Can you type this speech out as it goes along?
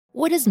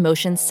What does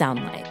motion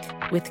sound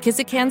like? With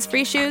Kizikans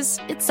free shoes,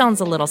 it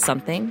sounds a little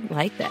something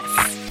like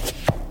this.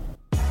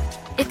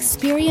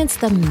 Experience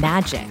the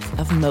magic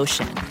of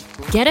motion.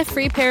 Get a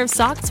free pair of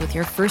socks with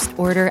your first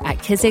order at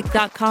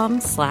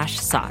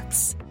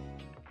kizik.com/socks.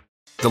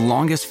 The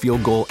longest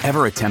field goal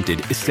ever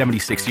attempted is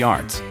 76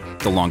 yards.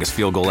 The longest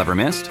field goal ever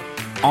missed?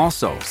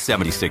 Also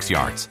 76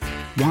 yards.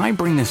 Why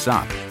bring this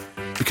up?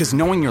 Because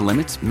knowing your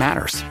limits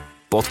matters,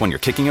 both when you're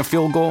kicking a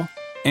field goal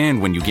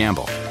and when you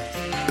gamble.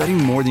 Betting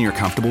more than you're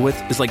comfortable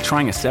with is like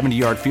trying a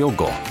 70-yard field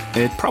goal.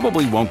 It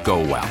probably won't go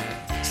well.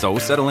 So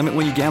set a limit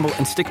when you gamble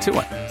and stick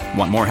to it.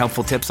 Want more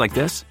helpful tips like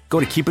this?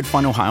 Go to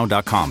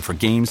keepitfunohio.com for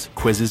games,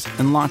 quizzes,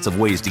 and lots of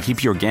ways to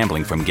keep your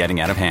gambling from getting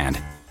out of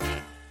hand.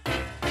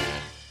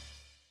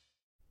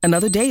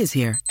 Another day is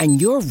here, and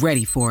you're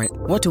ready for it.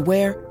 What to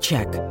wear?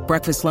 Check.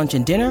 Breakfast, lunch,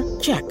 and dinner?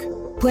 Check.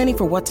 Planning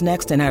for what's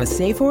next and how to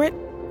save for it?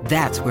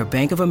 That's where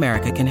Bank of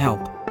America can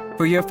help.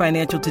 For your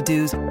financial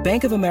to-dos,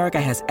 Bank of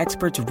America has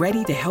experts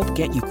ready to help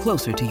get you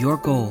closer to your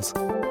goals.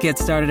 Get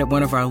started at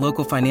one of our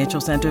local financial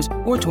centers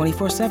or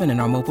 24/7 in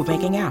our mobile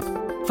banking app.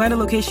 Find a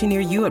location near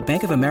you at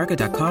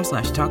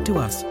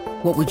bankofamerica.com/talktous.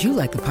 What would you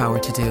like the power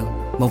to do?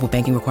 Mobile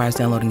banking requires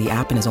downloading the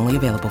app and is only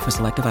available for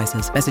select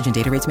devices. Message and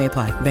data rates may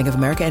apply. Bank of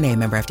America NA,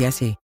 member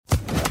FDIC.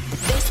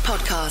 This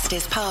podcast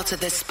is part of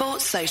the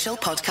Sports Social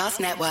Podcast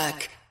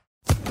Network.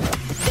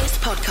 This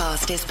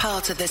podcast is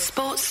part of the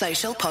Sports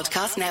Social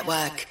Podcast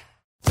Network.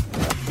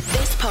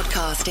 This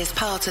podcast is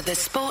part of the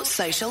Sports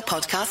Social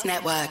Podcast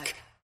Network.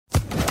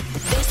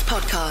 This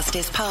podcast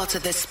is part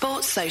of the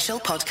Sports Social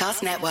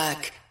Podcast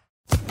Network.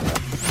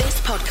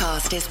 This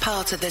podcast is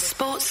part of the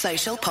Sports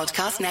Social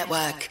Podcast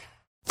Network.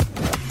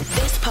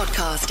 This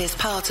podcast is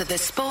part of the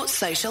Sports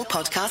Social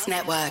Podcast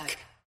Network.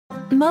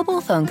 Mobile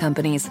phone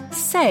companies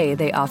say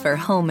they offer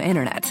home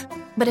internet.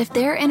 But if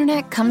their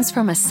internet comes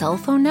from a cell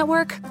phone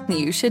network,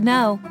 you should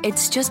know.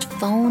 It's just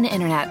phone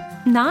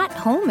internet, not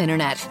home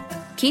internet.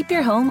 Keep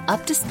your home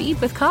up to speed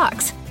with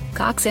Cox.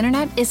 Cox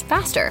internet is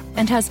faster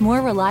and has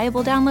more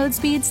reliable download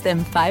speeds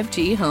than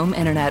 5G home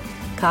internet.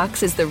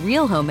 Cox is the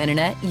real home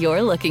internet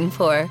you're looking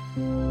for.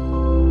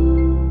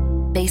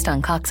 Based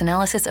on Cox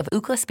analysis of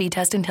Ookla speed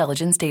test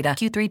intelligence data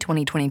Q3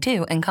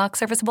 2022 and Cox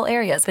serviceable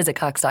areas, visit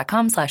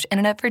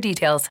cox.com/internet for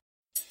details.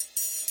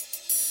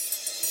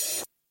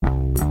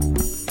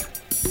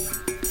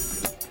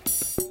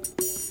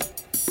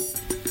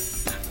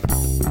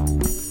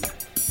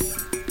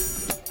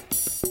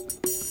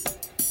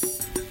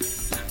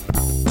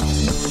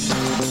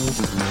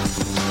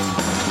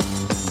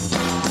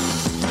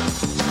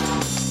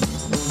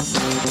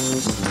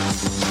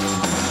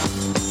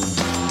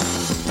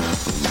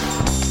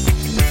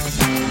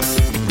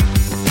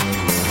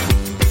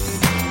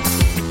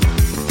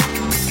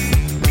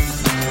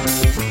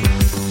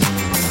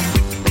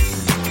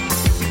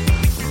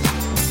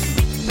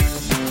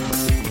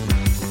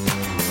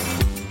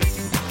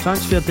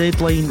 Transfer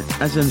deadline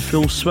is in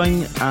full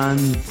swing,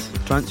 and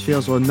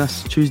transfers on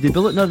this Tuesday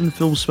Bulletin are in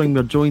full swing.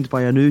 We're joined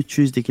by a new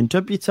Tuesday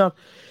contributor,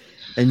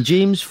 and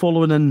James,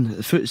 following in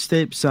the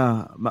footsteps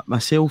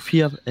myself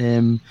here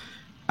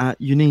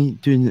at uni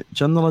doing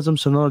journalism,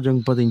 so another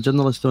young budding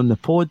journalist on the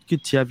pod.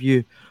 Good to have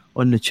you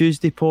on the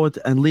Tuesday pod.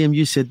 And Liam,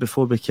 you said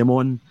before we came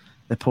on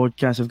the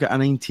podcast, I've got a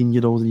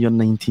 19-year-old and you're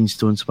 19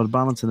 stone, so we're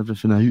balancing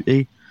everything out,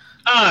 eh?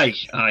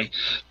 Aye.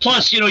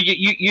 Plus,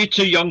 you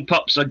two young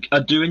pups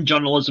are doing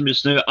journalism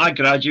just now. I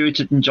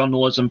graduated in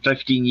journalism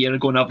 15 years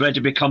ago and I've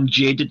already become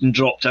jaded and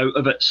dropped out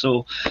of it.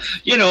 So,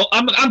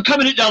 I'm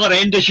coming at the other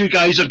end as you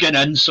guys are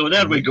getting in. So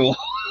there we go.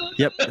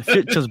 Yep, the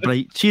future's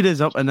bright. Cheer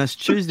us up on this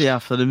Tuesday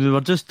afternoon. We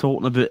were just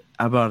talking about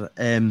our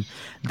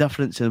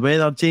difference in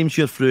weather. James,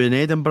 you're through in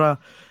Edinburgh.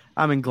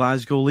 I'm in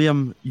Glasgow.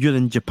 Liam, you're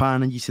in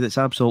Japan, and you said it's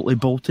absolutely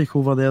Baltic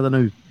over there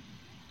now.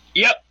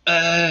 Yep,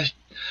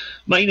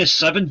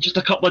 -7, just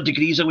a couple of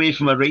degrees away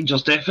from a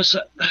Rangers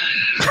deficit.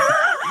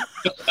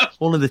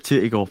 Only the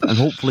two to go, and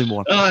hopefully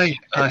more. Aye.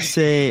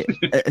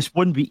 It's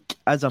 1 week,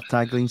 as our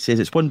tagline says,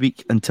 it's 1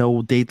 week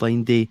until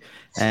deadline day.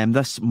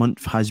 This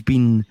month has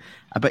been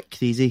a bit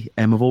crazy.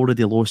 We've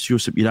already lost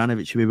Josip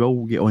Juranovic, who we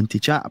will get on to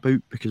chat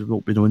about because we've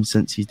not been on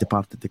since he's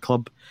departed the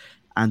club.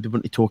 And we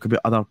want to talk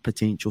about other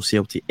potential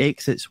Celtic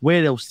exits.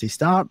 Where else to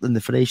start than the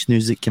fresh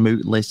news that came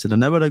out less than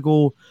an hour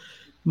ago?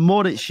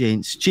 Moritz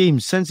Jens.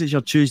 James, since it's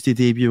your Tuesday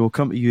debut, we'll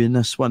come to you in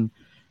this one.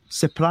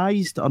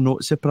 Surprised or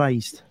not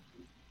surprised?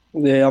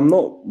 Yeah, I'm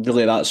not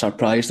really that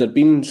surprised. There have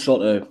been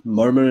sort of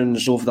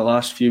murmurings over the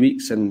last few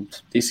weeks and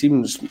he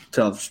seems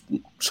to have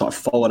sort of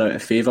fallen out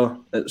of favour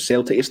at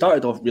Celtic. He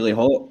started off really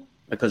hot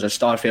because of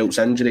Starfelt's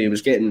injury. He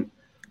was getting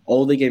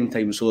all the game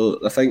time.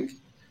 So I think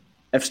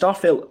if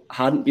Starfelt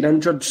hadn't been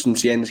injured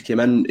since Jens came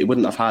in, he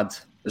wouldn't have had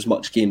as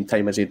much game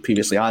time as he'd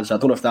previously had. So I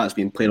don't know if that's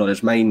been playing on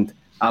his mind.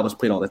 I was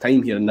playing all the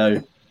time here and now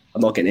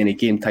I'm not getting any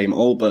game time at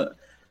all. But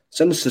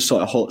since the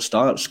sort of hot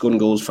start, scoring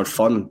goals for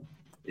fun,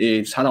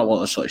 he's had a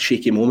lot of sort of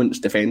shaky moments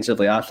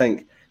defensively. I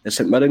think the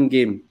St Mirren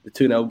game, the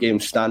 2-0 game,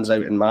 stands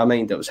out in my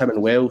mind. It was him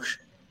and Welsh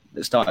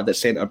that started at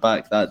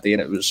centre-back that day,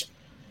 and it was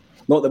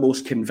not the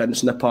most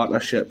convincing of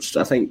partnerships.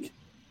 I think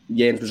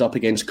Jens was up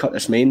against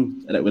Curtis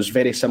Main, and it was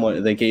very similar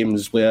to the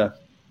games where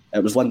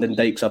it was Lyndon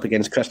Dykes up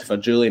against Christopher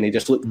Julian. He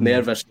just looked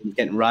nervous and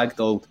getting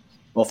ragdolled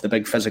off the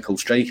big physical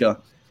striker.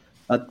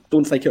 I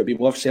don't think it would be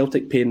worth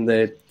Celtic paying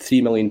the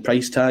 $3 million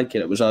price tag.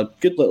 It was a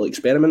good little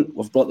experiment.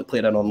 We've brought the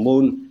player in on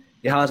loan.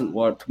 He hasn't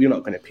worked. We're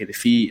not going to pay the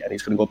fee, and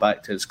he's going to go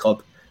back to his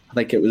club. I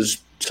think it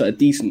was sort of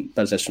decent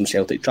business from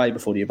Celtic. Try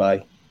before you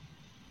buy.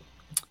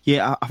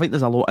 Yeah, I think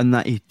there's a lot in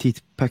that to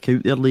pick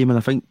out there, Liam, and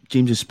I think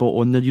James is spot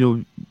on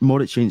there.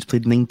 Moritz Jens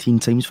played 19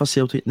 times for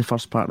Celtic in the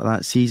first part of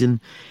that season.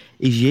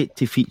 He's yet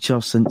to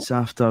feature since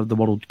after the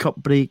World Cup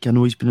break. I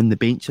know he's been on the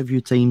bench a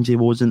few times. He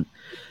wasn't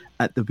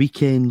at the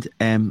weekend.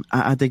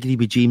 I'd agree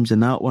with James in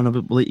that one. I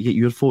would like to get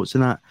your thoughts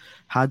on that.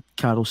 Had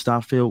Carl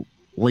Starfelt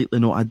likely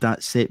not had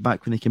that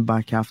setback when he came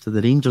back after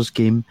the Rangers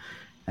game,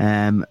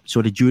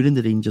 during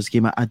the Rangers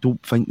game, I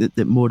don't think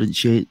that Moritz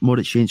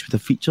Jens would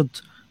have featured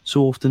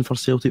so often for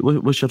Celtic.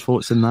 What's your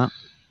thoughts on that?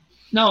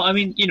 No, I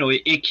mean,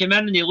 he came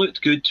in and he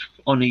looked good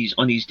on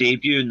his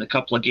debut and the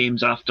couple of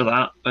games after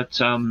that. But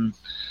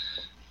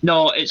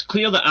no, it's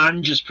clear that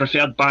Ange's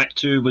preferred back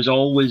two was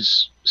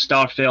always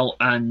Starfelt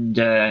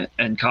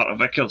and Carter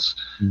Vickers.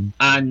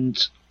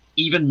 And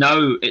even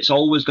now, it's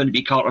always going to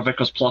be Carter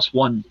Vickers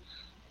 +1.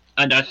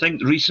 And I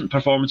think recent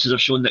performances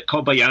have shown that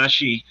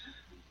Kobayashi,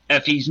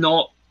 if he's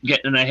not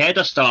getting ahead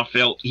of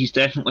Starfelt, he's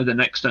definitely the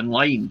next in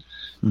line,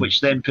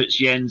 which then puts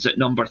Jens at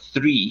number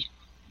 3.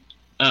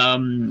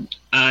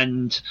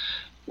 And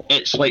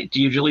it's like,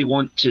 do you really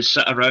want to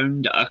sit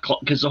around a club?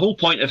 Because the whole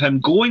point of him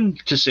going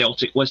to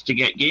Celtic was to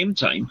get game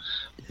time,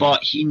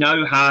 but he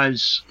now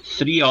has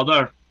 3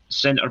 other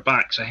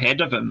centre-backs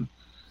ahead of him.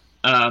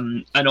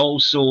 And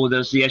also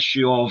there's the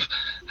issue of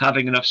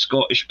having enough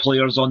Scottish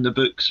players on the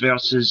books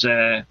versus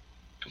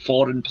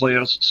foreign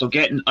players. So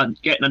getting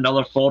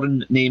another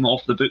foreign name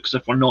off the books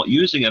if we're not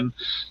using him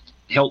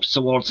helps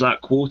towards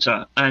that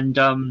quota.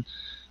 And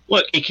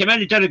look, he came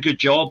in, he did a good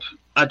job.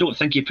 I don't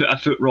think he put a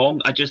foot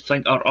wrong. I just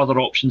think our other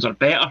options are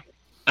better.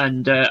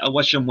 And I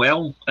wish him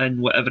well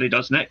in whatever he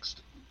does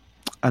next.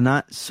 And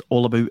that's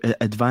all about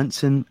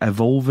advancing,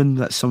 evolving.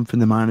 That's something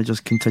the manager's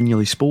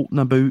continually spoken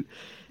about.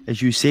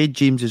 As you said,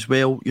 James, as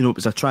well, it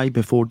was a try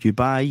before you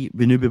buy.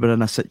 We knew we were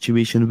in a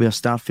situation where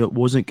Starfelt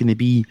wasn't going to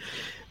be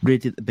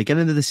ready at the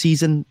beginning of the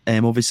season.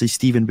 Obviously,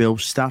 Stephen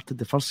Welsh started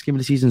the first game of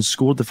the season,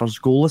 scored the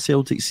first goal of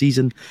Celtic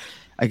season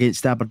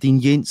against Aberdeen.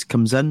 Jens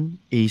comes in,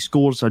 he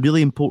scores a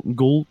really important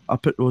goal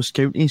up at Ross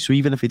County. So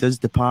even if he does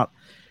depart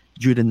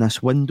during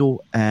this window,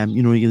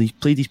 he's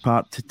played his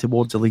part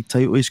towards the league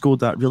title. He scored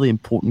that really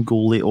important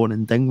goal late on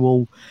in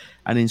Dingwall,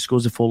 and then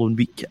scores the following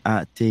week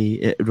at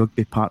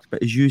Rugby Park.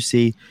 But as you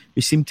say,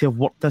 we seem to have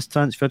worked this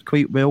transfer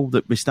quite well.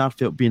 That with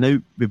Starfelt being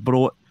out, we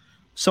brought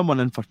someone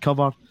in for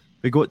cover.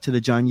 We got to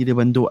the January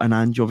window, and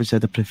Ange obviously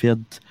had a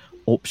preferred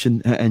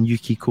option in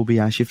Yuki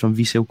Kobayashi from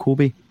Vissel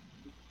Kobe.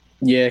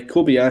 Yeah,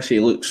 Kobayashi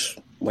looks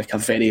like a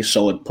very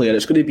solid player.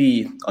 It's going to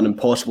be an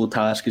impossible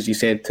task, as you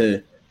said,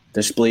 to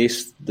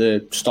displace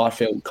the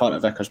Starfelt-Carter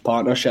Vickers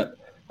partnership.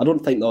 I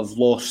don't think they've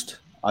lost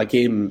a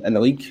game in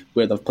the league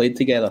where they've played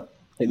together.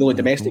 I think the only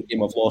domestic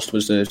game I've lost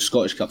was the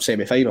Scottish Cup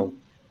semi-final.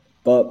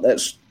 But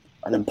it's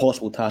an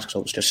impossible task, as I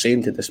was just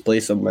saying, to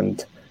displace them.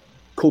 And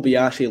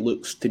Kobayashi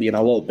looks to be in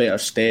a lot better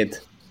stead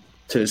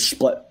to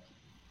split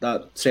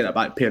that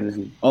centre-back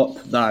pairing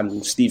up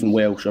than Stephen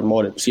Welsh or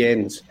Moritz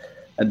Jens.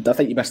 And I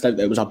think you missed out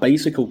that it was a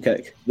bicycle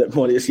kick that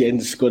Moritz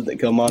Jens scored at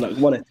Kilmarnock.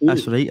 1-2.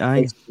 That's right,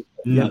 aye.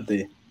 That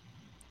day.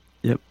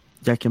 Yep,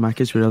 Jackie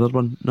Mackis for the other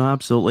one. No,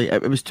 absolutely.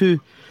 It was two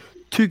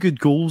good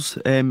goals,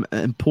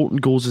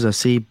 important goals, as I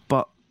say.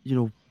 But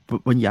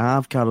when you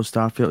have Carl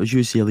Starfelt, as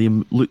you say,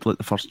 Liam, looked like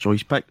the first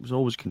choice pick. It was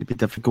always going to be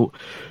difficult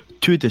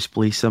to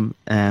displace him.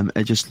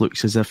 It just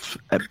looks as if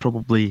it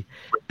probably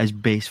is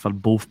best for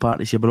both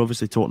parties here. We're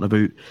obviously talking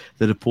about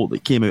the report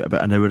that came out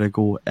about an hour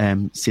ago,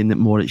 saying that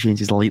Moritz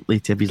Jens is likely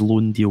to have his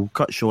loan deal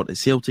cut short at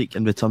Celtic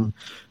and return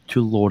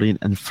to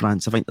Lorient in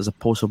France. I think there's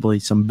possibly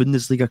some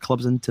Bundesliga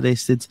clubs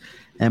interested,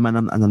 and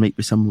there might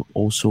be some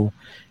also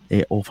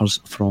offers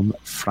from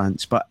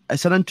France. But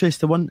it's an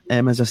interesting one.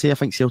 As I say, I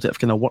think Celtic have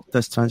kind of worked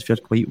this transfer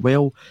quite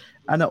well,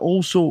 and it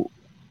also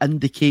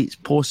indicates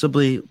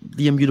possibly,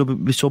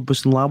 we saw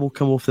Buston Lavo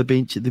come off the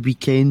bench at the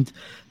weekend,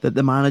 that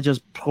the manager's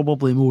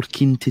probably more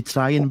keen to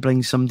try and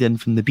bring somebody in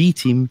from the B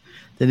team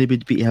than he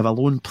would be to have a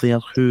lone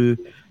player who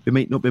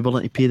might not be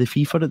willing to pay the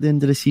fee for at the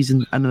end of the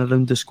season in and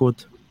around the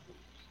squad.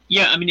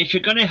 Yeah, I mean, if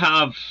you're going to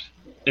have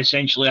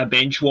essentially a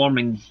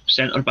bench-warming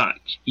centre-back,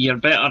 you're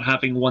better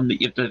having one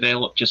that you've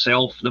developed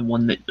yourself than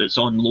one that's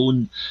on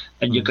loan,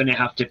 and you're going to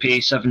have to pay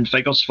 7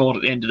 figures for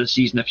at the end of the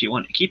season if you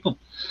want to keep him.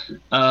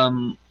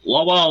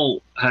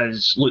 Lawal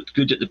has looked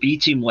good at the B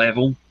team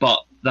level,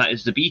 but that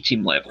is the B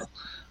team level.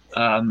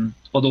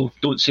 Although,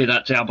 don't say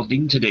that to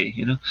Aberdeen today,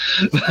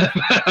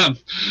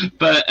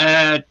 But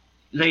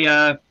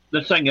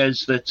the thing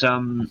is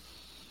that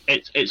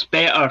it's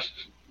better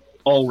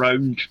all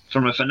round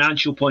from a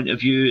financial point of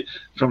view,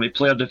 from a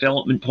player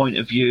development point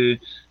of view,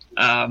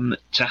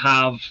 to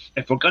have,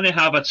 if we're going to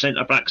have a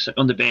centre back sit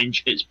on the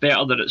bench, it's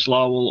better that it's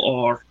Lowell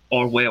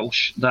or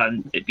Welsh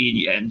than it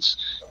being Jens,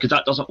 because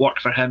that doesn't work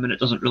for him and it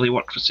doesn't really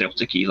work for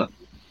Celtic either.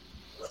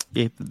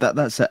 Yeah,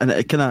 that's it, and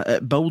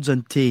it builds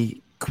into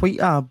quite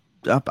a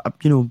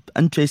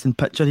interesting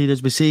picture here.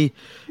 As we say,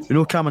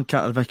 Cameron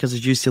Carter-Vickers,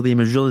 as you say, Liam,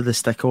 is really the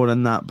stick-on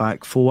in that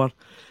back four.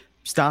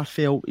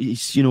 Starfelt,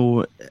 he's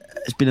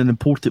has been an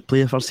important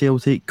player for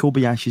Celtic.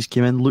 Kobayashi's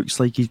came in, looks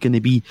like he's going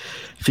to be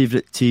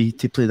favourite to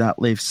play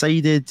that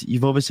left-sided.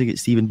 You've obviously got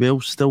Stephen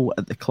Welsh still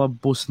at the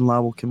club. Bosun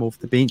Lowell came off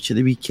the bench at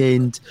the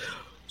weekend.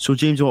 So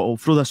James, I'll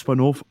throw this one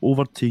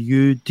over to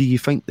you. Do you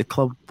think the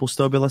club will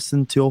still be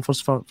listening to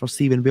offers for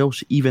Stephen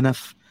Welsh, even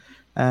if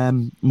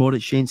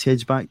Moritz Jens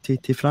heads back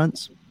to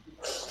France?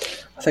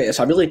 I think it's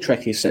a really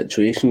tricky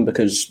situation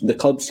because the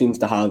club seems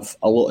to have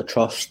a lot of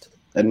trust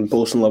in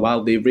Bosun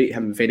Lowell. They rate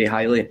him very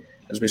highly,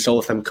 as we saw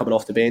with him coming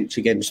off the bench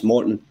against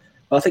Morton.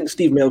 But I think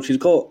Steve Welsh has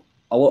got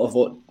a lot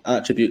of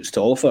attributes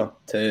to offer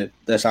to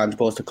this Ange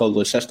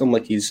Postecoglou system,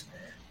 like his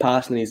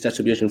passing and his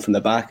distribution from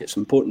the back. It's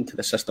important to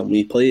the system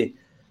we play.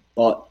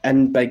 But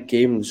in big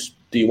games,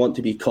 do you want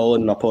to be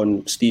calling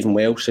upon Stephen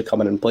Welsh to come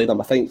in and play them?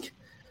 I think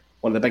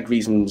one of the big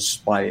reasons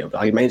why,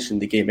 I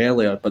mentioned the game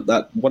earlier, but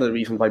that one of the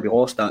reasons why we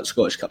lost that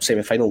Scottish Cup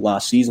semi-final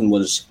last season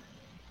was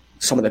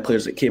some of the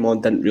players that came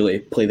on didn't really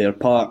play their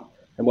part.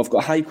 And we've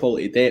got high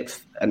quality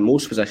depth in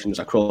most positions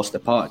across the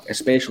park,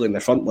 especially in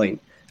the front line.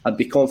 I'd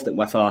be confident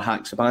with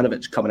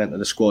Haksabanovic coming into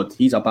the squad.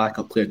 He's a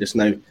backup player just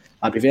now.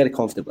 I'd be very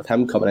confident with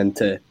him coming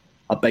into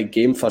a big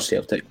game for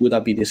Celtic. Would I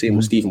be the same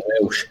with Stephen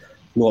Welsh?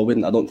 No, I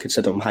wouldn't. I don't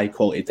consider him high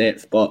quality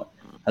depth. But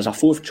as a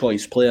fourth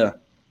choice player,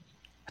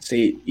 I'd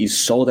say he's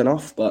solid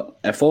enough. But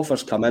if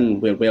offers come in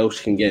where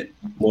Welsh can get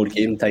more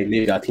game time,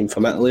 maybe a team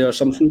from Italy or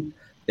something,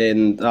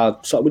 then I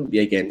wouldn't be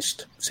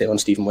against selling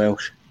Stephen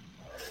Welsh.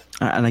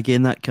 And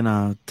again, that kind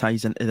of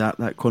ties into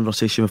that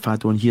conversation we've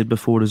had on here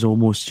before, is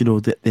almost,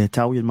 the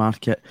Italian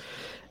market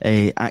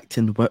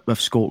acting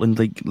with Scotland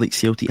like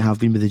Celtic have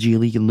been with the G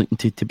League and looking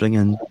to bring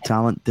in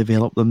talent,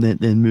 develop them,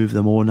 then move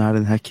them on.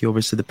 Aaron Hickey,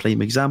 obviously the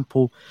prime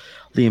example.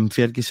 Liam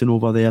Ferguson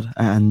over there,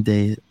 and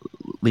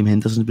Liam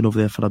Henderson's been over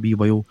there for a wee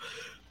while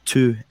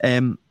too.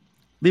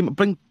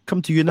 Liam,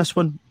 come to you in this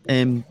one.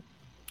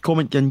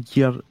 Comment in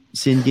here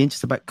saying Jens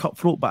is a bit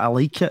cutthroat, but I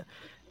like it.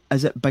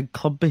 Is it big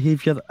club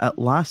behaviour at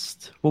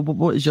last?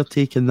 What is your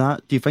take on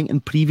that? Do you think in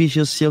previous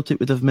years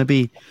Celtic would have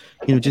maybe,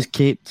 just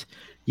kept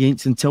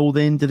Jens until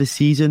the end of the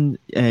season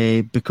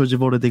because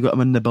they've already got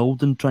him in the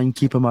building, try and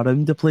keep him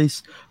around the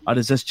place? Or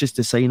is this just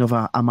a sign of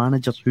a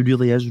manager who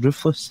really is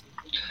ruthless?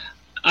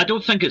 I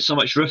don't think it's so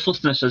much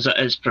ruthlessness as it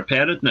is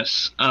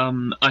preparedness.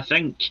 I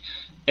think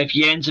if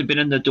Jens had been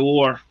in the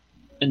door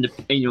in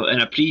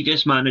a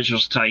previous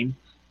manager's time,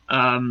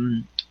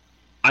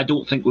 I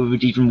don't think we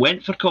would even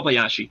went for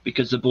Kobayashi,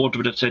 because the board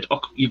would have said, "Oh,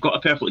 you've got a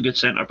perfectly good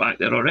centre back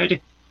there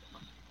already,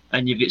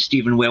 and you've got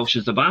Stephen Welsh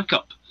as the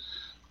backup."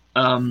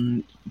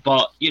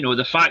 But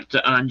the fact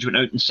that Ange went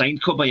out and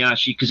signed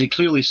Kobayashi because he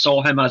clearly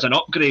saw him as an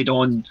upgrade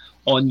on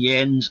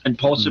Jens and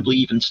possibly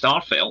even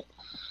Starfelt.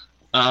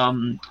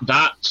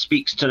 That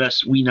speaks to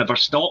this "we never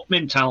stop"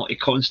 mentality,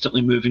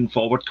 constantly moving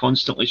forward,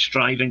 constantly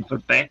striving for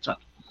better,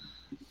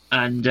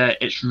 and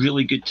it's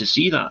really good to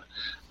see that.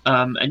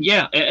 And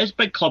yeah, it is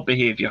big club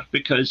behaviour,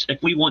 because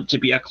if we want to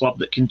be a club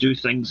that can do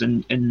things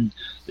in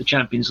the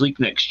Champions League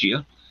next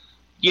year,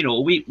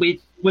 we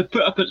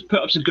put up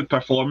some good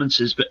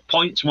performances, but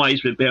points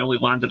wise we barely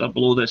landed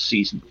below this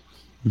season.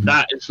 Mm-hmm.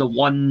 That is the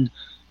one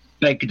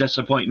big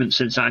disappointment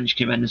since Ange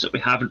came in, is that we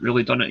haven't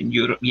really done it in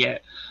Europe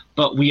yet,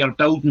 but we are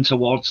building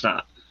towards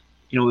that.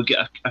 We've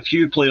got a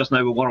few players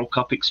now with World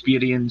Cup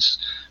experience.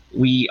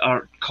 We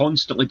are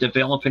constantly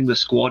developing the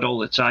squad all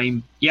the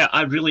time. Yeah,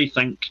 I really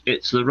think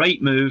it's the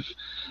right move.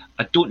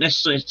 I don't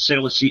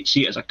necessarily see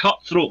it as a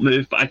cutthroat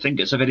move, but I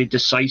think it's a very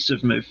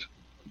decisive move.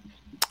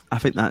 I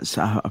think that's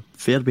a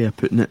fair way of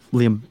putting it,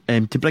 Liam.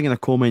 To bring in a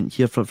comment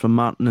here from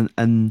Martin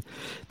in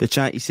the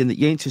chat, he's saying that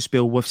Jens'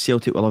 spell with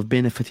Celtic will have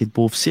benefited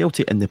both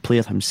Celtic and the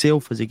player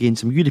himself, as he gained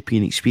some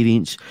European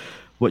experience,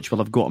 which will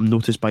have got him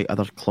noticed by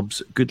other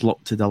clubs. Good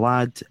luck to the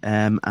lad.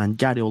 And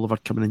Gary Oliver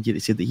coming in here to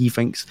say that he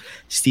thinks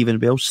Stephen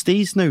Welsh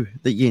stays now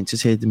that Jens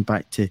is heading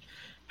back to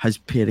his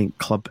parent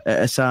club.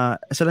 It's an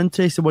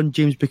interesting one,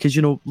 James, because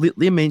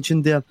Liam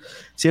mentioned there,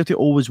 Celtic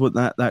always want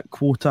that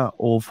quota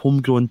of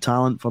homegrown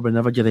talent for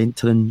whenever you're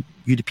entering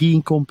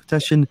European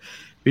competition.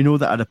 We know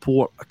that a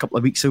report a couple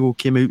of weeks ago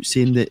came out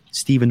saying that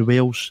Stephen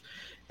Welsh,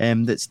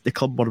 that the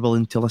club were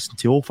willing to listen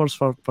to offers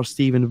for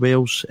Stephen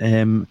Welsh.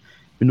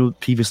 We know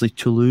previously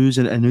Toulouse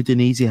and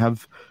Udinese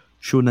have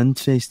shown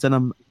interest in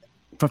him.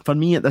 For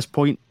me at this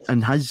point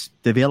in his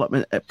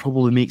development, it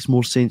probably makes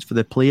more sense for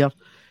the player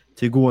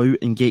to go out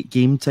and get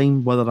game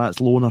time, whether that's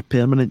loan or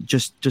permanent,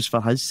 just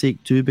for his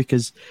sake too,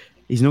 because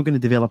he's not going to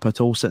develop at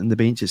all sitting the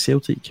bench at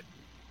Celtic.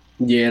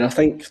 Yeah, and I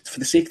think for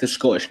the sake of the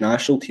Scottish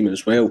national team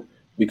as well,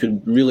 we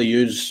could really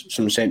use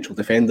some central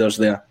defenders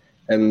there.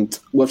 And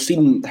we've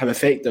seen how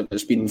effective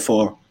it's been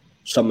for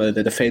some of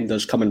the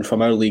defenders coming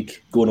from our league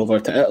going over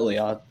to Italy.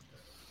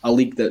 a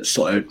league that's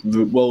sort of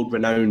world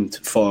renowned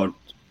for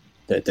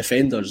the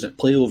defenders that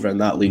play over in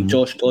that league.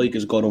 Josh Doig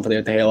has gone over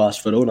there to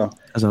Hellas Verona.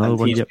 As another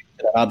one, he's been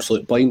an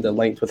absolute blinder,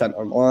 linked with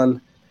Inter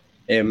Milan.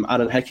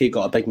 Aaron Hickey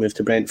got a big move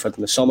to Brentford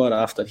in the summer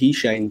after he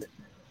shined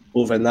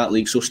over in that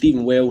league. So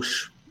Stephen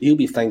Welsh, he'll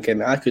be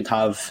thinking, I could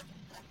have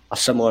a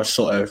similar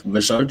sort of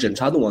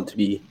resurgence. I don't want to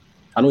be...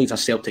 I know he's a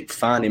Celtic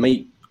fan. He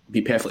might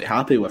be perfectly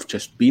happy with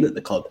just being at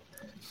the club.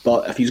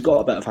 But if he's got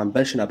a bit of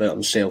ambition about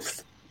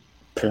himself,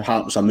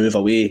 perhaps a move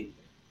away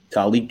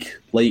to a league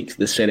like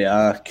the Serie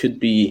A could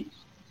be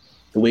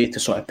the way to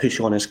sort of push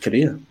on his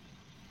career.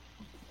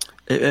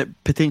 It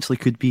potentially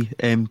could be.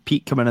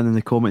 Pete coming in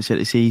the comments here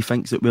to say he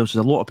thinks that Welsh has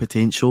a lot of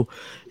potential,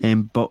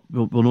 but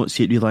we'll not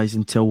see it realised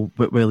until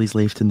he's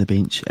left in the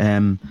bench.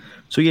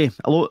 So yeah,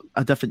 a lot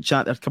of different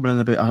chat there coming in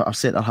about our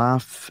centre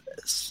half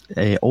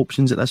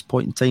options at this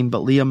point in time.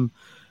 But Liam,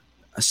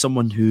 as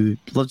someone who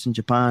lives in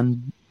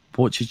Japan,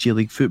 watches J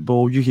League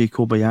football, Yuki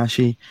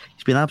Kobayashi,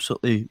 he's been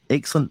absolutely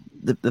excellent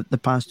the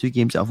past 2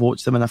 games that I've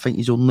watched him, and I think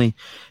he's only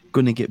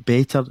going to get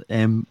better.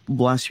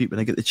 Last week when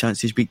I got the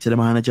chance to speak to the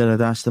manager,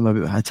 I'd asked him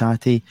about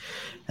Hatate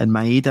and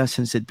Maeda,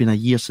 since it'd been a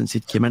year since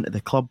he'd came into the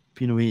club.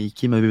 He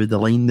came away with the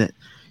line that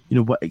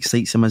what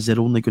excites him is they're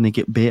only going to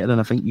get better, and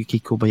I think Yuki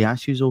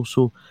Kobayashi is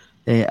also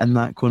in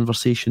that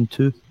conversation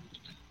too.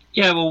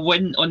 Yeah, well,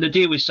 when on the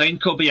day we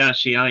signed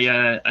Kobayashi,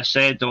 I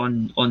said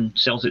on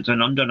Celtic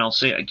Down Under, and I'll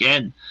say it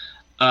again,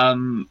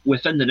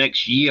 within the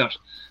next year,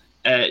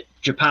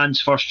 Japan's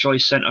first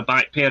choice centre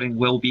back pairing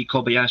will be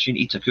Kobayashi and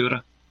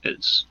Itakura.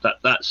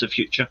 That's the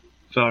future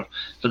for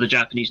the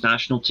Japanese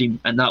national team,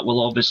 and that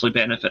will obviously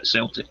benefit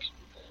Celtic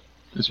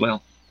as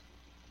well.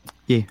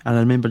 Yeah, and I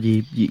remember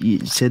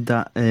you said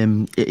that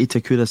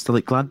Itakura's still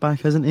at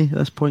Gladbach, isn't he, at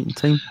this point in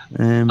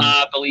time?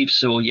 I believe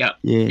so, yeah.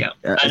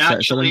 And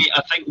actually,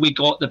 I think we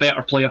got the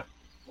better player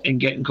in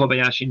getting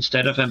Kobayashi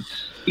instead of him.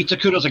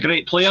 Itakura's a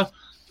great player.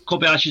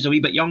 Kobayashi's a wee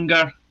bit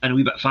younger and a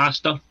wee bit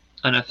faster,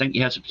 and I think he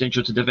has the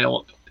potential to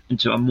develop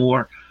into a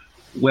more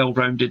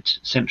well-rounded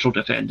central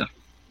defender.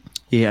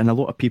 Yeah, and a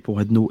lot of people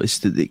had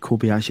noticed that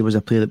Kobayashi was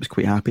a player that was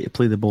quite happy to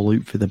play the ball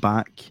out for the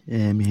back. He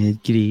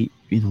had great,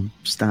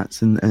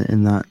 stats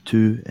in that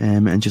too,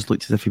 and just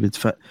looked as if he would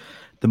fit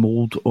the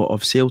mould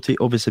of Celtic.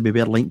 Obviously, we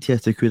were linked to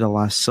Itakura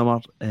last summer,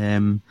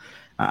 and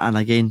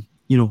again,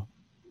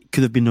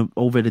 could have been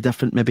all very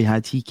different. Maybe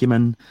had he came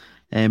in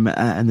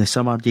the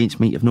summer, Gates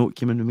might have not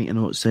come in. We might have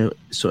not sort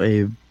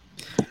of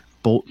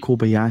bought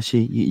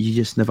Kobayashi. You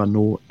just never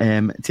know.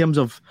 In terms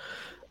of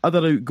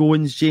other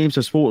outgoings, James,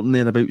 I've spoken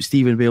there about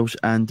Stephen Welsh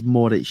and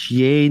Moritz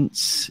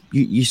Jens,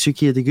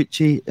 Yusuke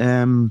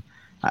Higuchi.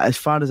 As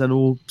far as I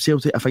know,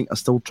 Celtic, I think, are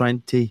still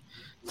trying to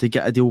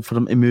get a deal for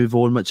him to move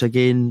on, which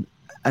again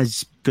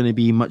is going to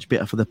be much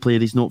better for the player.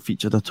 He's not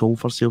featured at all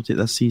for Celtic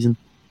this season.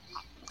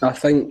 I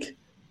think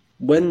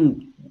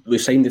when we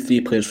signed the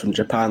 3 players from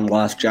Japan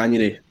last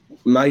January,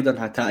 Maeda and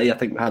Hatate, I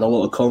think we had a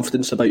lot of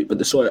confidence about, but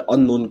the sort of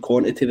unknown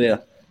quantity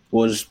there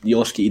was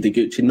Yosuke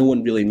Higuchi. No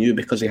one really knew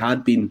because he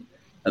had been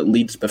at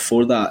Leeds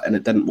before that and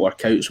it didn't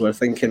work out. So we're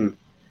thinking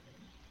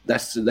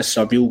this is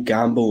a real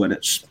gamble and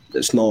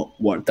it's not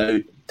worked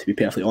out, to be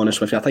perfectly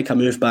honest with you. I think a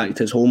move back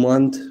to his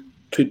homeland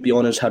could be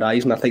on his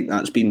horizon. I think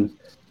that's been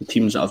the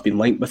teams that have been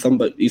linked with him,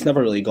 but he's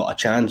never really got a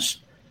chance.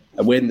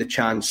 And when the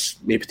chance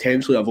may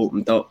potentially have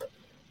opened up,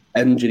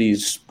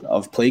 injuries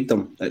have plagued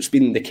him. It's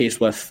been the case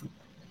with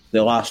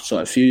the last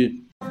sort of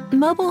few.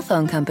 Mobile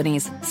phone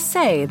companies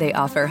say they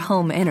offer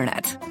home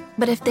internet.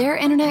 But if their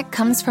internet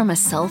comes from a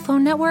cell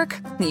phone network,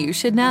 you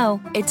should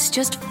know. It's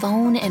just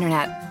phone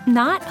internet,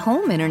 not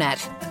home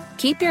internet.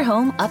 Keep your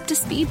home up to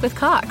speed with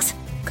Cox.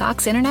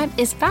 Cox internet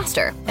is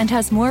faster and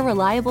has more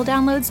reliable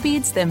download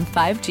speeds than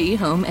 5G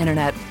home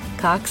internet.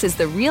 Cox is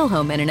the real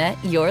home internet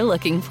you're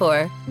looking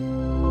for.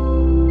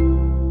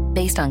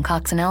 Based on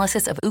Cox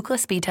analysis of Ookla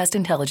speed test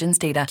intelligence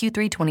data,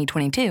 Q3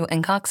 2022,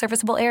 and Cox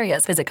serviceable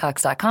areas. Visit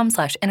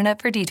cox.com/internet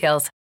for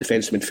details.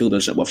 Defensive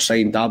midfielders that we've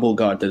signed,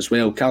 Abelgard as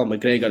well. Cal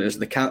McGregor is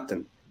the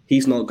captain.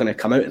 He's not going to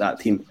come out of that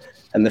team.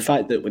 And the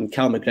fact that when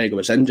Cal McGregor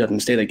was injured,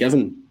 instead of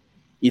giving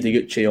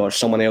Higuchi or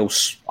someone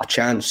else a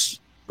chance,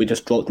 we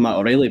just dropped Matt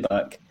O'Reilly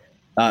back.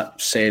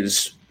 That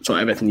says sort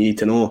of everything you need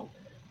to know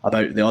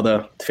about the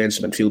other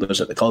defensive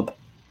midfielders at the club.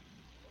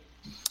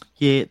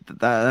 Yeah,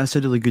 that's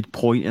a really good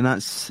point, and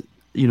that's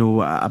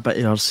a bit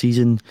of our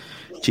season,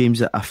 James,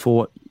 that I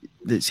thought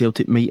that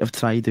Celtic might have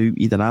tried out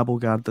either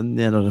Abelgard in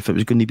there, or if it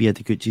was going to be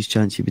Higuchi's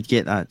chance, he would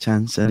get that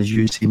chance. And as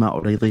you say, Matt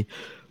O'Reilly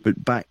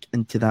went back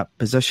into that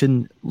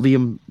position.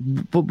 Liam,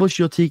 what's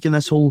your take on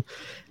this whole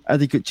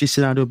Higuchi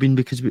scenario been?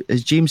 Because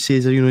as James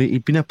says,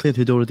 he'd been a player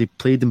who'd already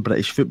played in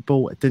British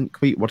football. It didn't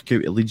quite work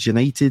out at Leeds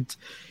United.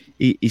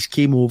 He's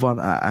came over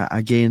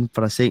again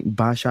for a second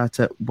bash at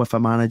it with a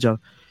manager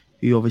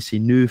who obviously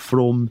knew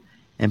from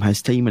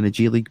his time in the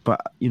J League,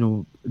 but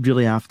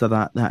really after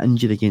that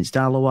injury against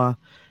Alloa,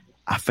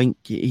 I think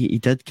he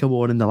did come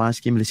on in the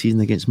last game of the season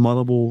against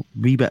Motherwell,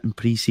 wee bit in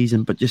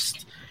pre-season, but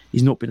just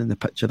he's not been in the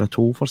picture at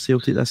all for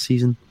Celtic this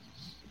season.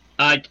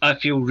 I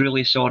feel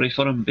really sorry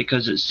for him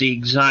because it's the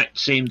exact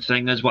same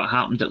thing as what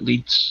happened at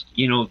Leeds.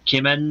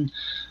 Came in,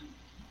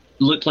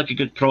 looked like a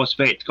good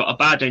prospect, got a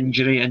bad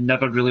injury and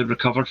never really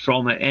recovered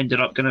from it. Ended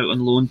up going out on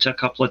loan to a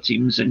couple of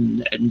teams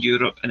in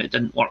Europe and it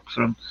didn't work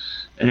for him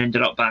and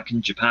ended up back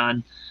in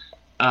Japan.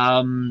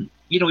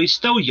 He's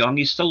still young.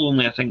 He's still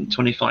only, I think,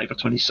 25 or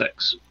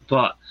 26.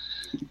 But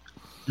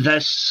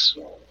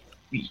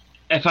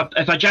if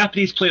a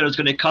Japanese player is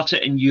going to cut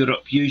it in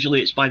Europe,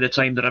 usually it's by the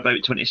time they're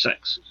about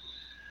 26.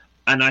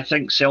 And I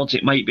think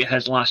Celtic might be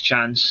his last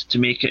chance to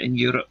make it in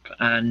Europe,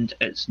 and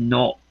it's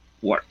not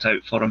worked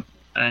out for him.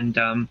 And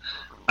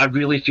I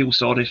really feel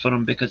sorry for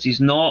him because he's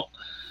not.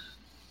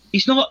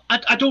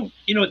 I don't.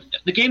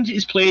 The games that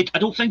he's played, I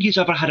don't think he's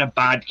ever had a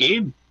bad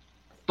game,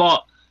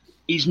 but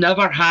he's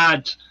never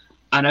had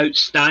an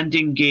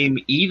outstanding game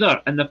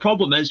either. And the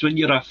problem is when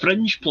you're a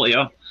fringe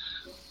player,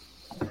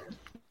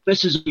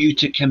 this is you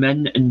to come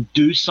in and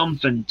do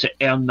something to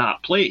earn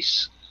that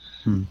place.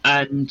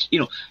 And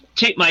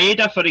take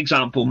Maeda for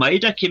example.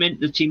 Maeda came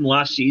into the team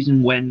last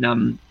season when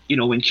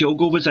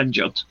Kyogo was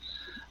injured,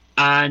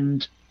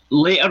 and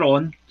later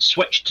on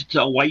switched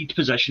to a wide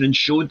position and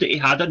showed that he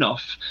had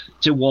enough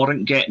to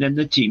warrant getting in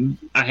the team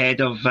ahead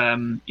of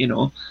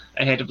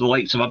the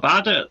likes of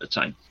Abada at the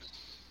time.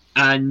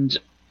 And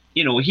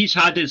he's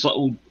had his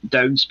little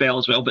down spell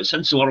as well, but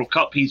since the World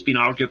Cup he's been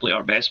arguably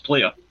our best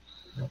player.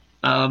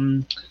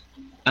 And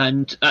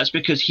that's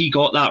because he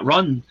got that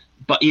run,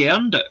 but he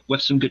earned it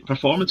with some good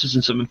performances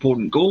and some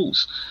important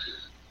goals.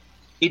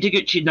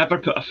 Ideguchi never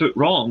put a foot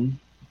wrong,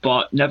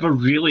 but never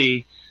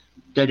really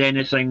did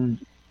anything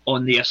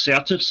on the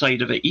assertive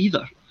side of it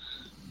either.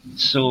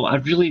 So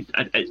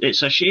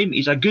it's a shame.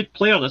 He's a good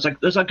player.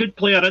 There's a good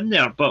player in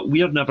there, but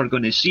we're never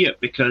going to see it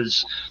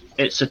because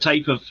it's a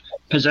type of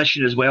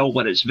position as well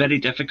where it's very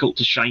difficult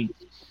to shine.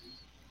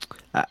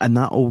 And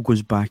that all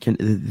goes back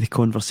into the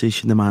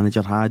conversation the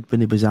manager had when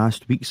he was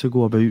asked weeks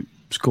ago about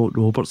Scott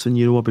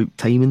Robertson, about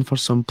timing for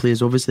some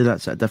players. Obviously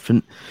that's a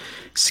different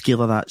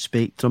scale of that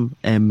spectrum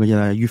when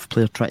you're a youth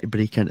player trying to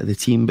break into the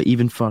team, but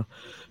even for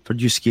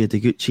Yusuke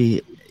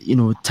Ideguchi,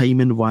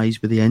 timing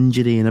wise with the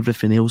injury and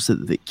everything else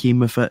that came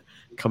with it,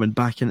 coming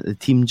back into the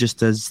team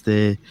just as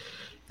the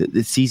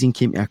season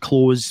came to a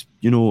close,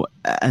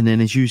 and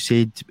then as you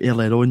said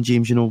earlier on,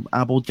 James,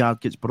 Abelgard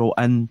gets brought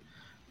in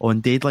on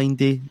deadline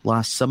day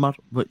last summer,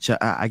 which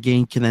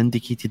again can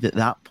indicated at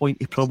that point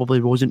he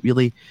probably wasn't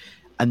really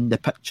in the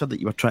picture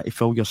that you were trying to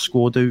fill your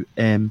squad out.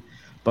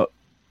 But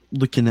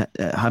looking at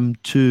him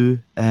too,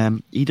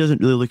 he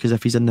doesn't really look as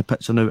if he's in the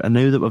picture now. And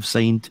now that we've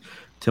signed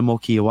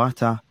Tomoki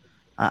Iwata,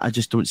 I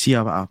just don't see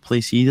a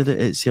place either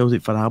at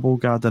Celtic for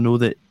Abelgard. I know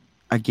that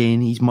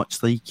again he's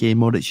much like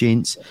Moritz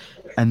Jens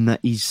in that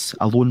he's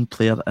a lone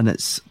player, and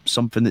it's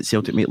something that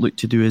Celtic might look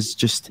to do is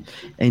just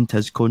end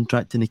his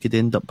contract, and he could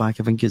end up back.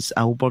 I think it's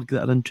Aalborg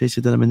that are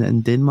interested in him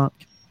in Denmark.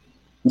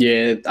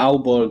 Yeah,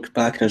 Aalborg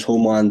back in his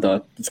homeland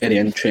are very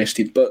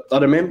interested. But I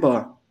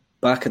remember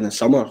back in the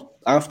summer,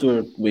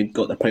 after we'd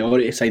got the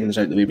priority signings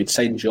out the way, we'd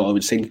signed Jota,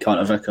 we'd signed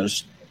Carter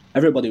Vickers,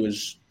 everybody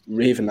was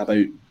raving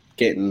about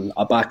getting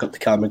a backup to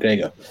Cal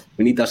McGregor.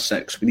 We need a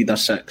six.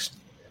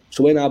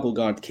 So when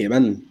Abelgard came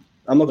in,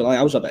 I'm not going to lie,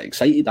 I was a bit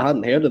excited. I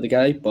hadn't heard of the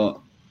guy, but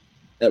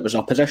it was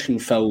a position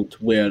filled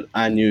where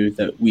I knew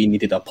that we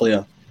needed a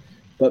player.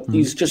 But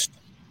he's just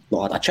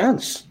not had a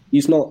chance.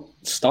 He's not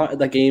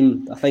started a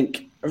game. I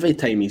think every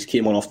time he's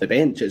came on off the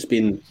bench, it's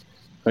been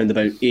around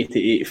about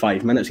 80,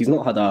 85 minutes. He's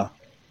not had a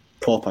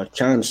proper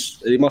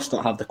chance. He must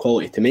not have the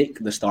quality to make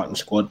the starting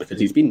squad because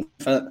he's been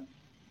fit.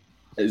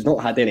 He's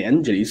not had any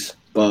injuries,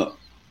 but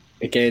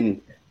again,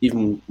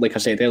 even like I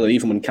said earlier,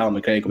 even when Cal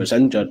McGregor was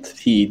injured,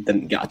 he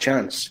didn't get a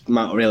chance.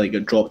 Matt O'Reilly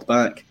got dropped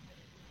back.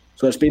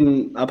 So it's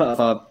been a bit of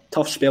a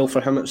tough spell for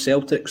him at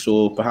Celtic,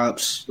 so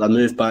perhaps a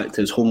move back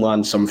to his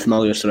homeland, some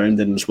familiar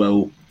surroundings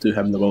will do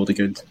him the world of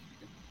good.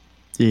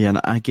 Yeah,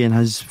 and again,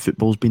 his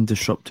football's been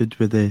disrupted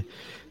with the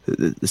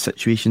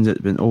situations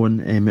that went on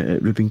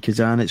at Rubin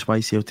Kazan. It's why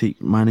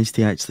Celtic managed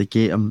to actually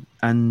get him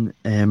in.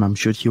 I'm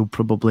sure he'll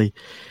probably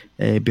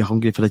be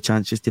hungry for the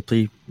chances to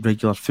play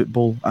regular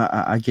football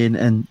again.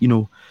 And,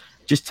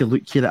 just to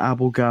look here at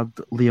Abelgard,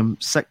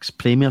 Liam, 6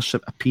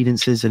 Premiership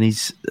appearances and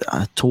he's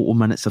total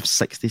minutes of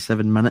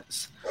 67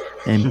 minutes.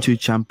 2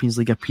 Champions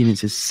League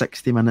appearances,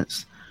 60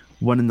 minutes.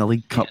 1 in the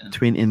League Cup,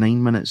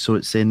 29 minutes. So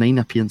it's 9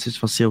 appearances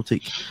for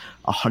Celtic,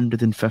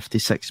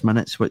 156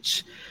 minutes,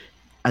 which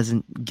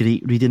isn't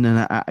great reading.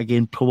 And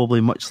again, probably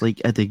much like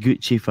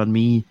Ideguchi for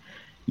me,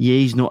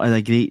 he's not had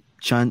a great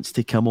chance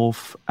to come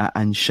off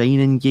and shine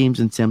in games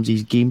in terms of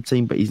his game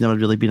time, but he's never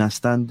really been a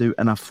standout.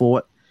 And I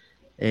thought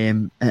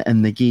in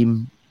the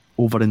game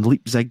over in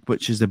Leipzig,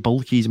 which is the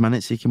bulk of his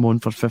minutes, he came on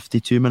for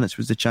 52 minutes,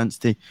 was the chance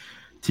to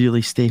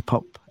really step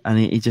up, and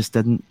he just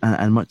didn't.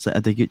 And much like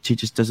Ideguchi,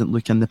 just doesn't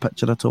look in the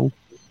picture at all.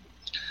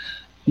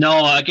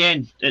 No,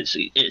 again, it's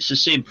the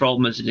same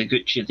problem as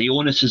Ideguchi. The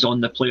onus is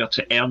on the player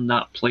to earn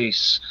that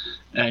place,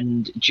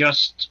 and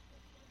just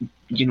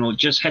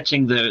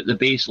hitting the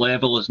base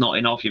level is not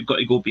enough. You've got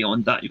to go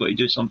beyond that. You've got to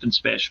do something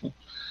special.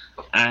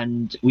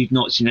 and we've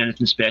not seen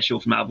anything special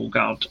from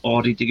Abelgard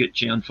or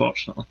Ideguchi,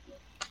 unfortunately.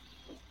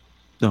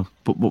 No,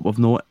 but we've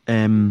not.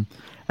 In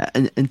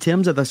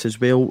terms of this as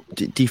well,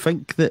 do you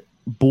think that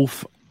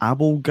both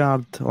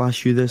Abelgard,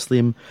 last year this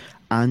Liam,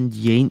 and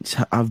Yents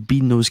have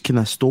been those kind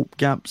of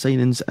stopgap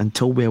signings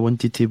until we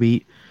wanted to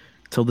wait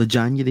till the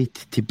January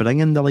to bring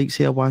in the likes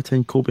of Iwata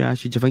and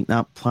Kobayashi? Do you think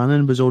that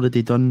planning was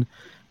already done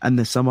in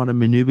the summer and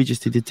we knew we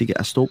just needed to get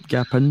a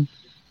stopgap in?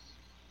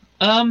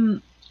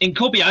 In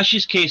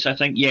Kobayashi's case, I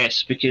think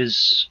yes,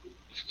 because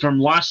from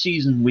last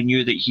season we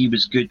knew that he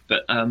was good,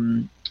 but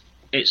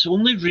it's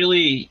only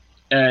really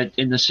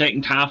in the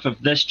second half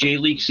of this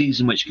J-League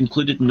season, which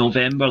concluded in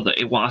November, that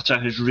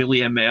Iwata has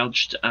really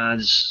emerged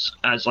as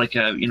like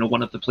a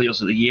one of the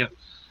players of the year.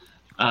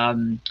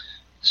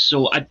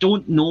 So I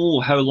don't know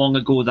how long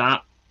ago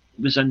that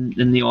was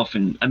in the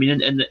offing. I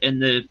mean, in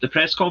the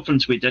press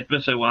conference we did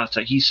with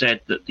Iwata, he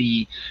said that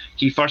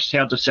he first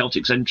heard of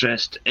Celtic's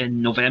interest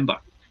in November.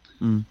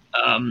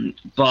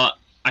 But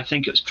I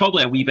think it was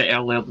probably a wee bit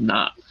earlier than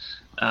that.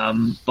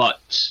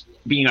 But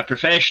being a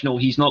professional,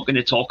 he's not going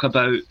to talk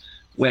about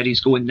where he's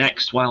going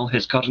next while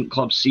his current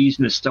club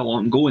season is still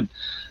ongoing.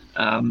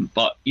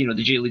 But the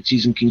J-League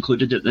season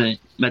concluded at the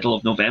middle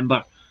of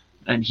November,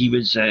 and he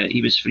was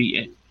free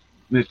to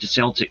move to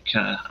Celtic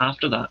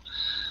after that.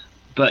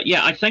 But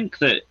yeah, I think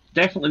that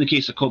definitely in the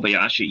case of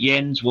Kobayashi,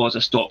 Jens was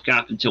a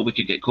stopgap until we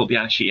could get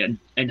Kobayashi in.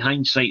 In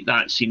hindsight,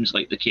 that seems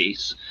like the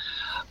case.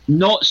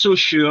 Not so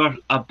sure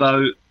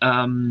about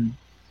the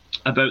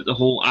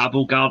whole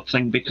Abelgard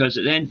thing, because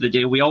at the end of the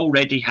day, we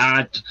already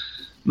had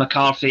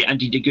McCarthy and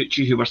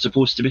Ideguchi who were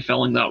supposed to be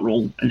filling that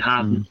role and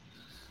hadn't.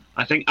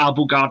 I think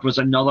Abelgard was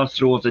another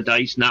throw of the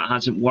dice, and that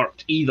hasn't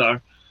worked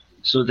either.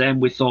 So then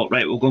we thought,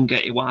 right, we'll go and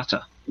get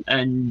Iwata.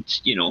 And,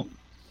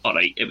 all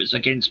right, it was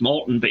against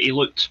Morton, but he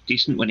looked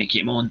decent when he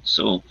came on.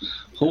 So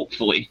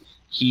hopefully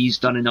he's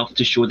done enough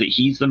to show that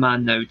he's the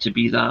man now to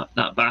be that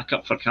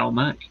backup for Cal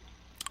Mack.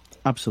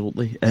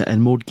 Absolutely.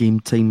 And more game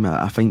time,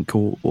 I think,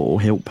 will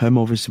help him.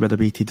 Obviously, with a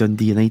way to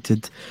Dundee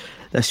United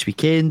this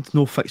weekend.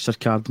 No fixture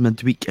card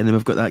midweek, and then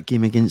we've got that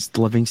game against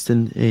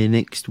Livingston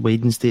next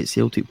Wednesday at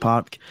Celtic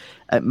Park.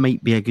 It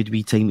might be a good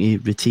wee time to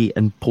rotate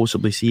and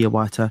possibly see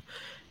Iwata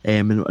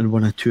in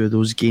one or two of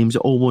those games. It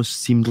almost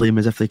seemed lame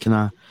as if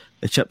the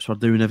chips were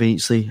down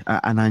eventually,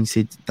 and I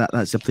said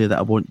that's the player that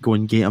I want to go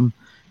and get him.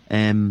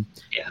 And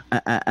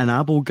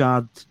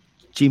Abelgard,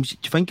 James, do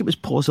you think it was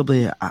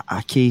possibly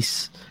a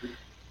case,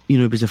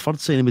 it was the third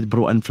signing we'd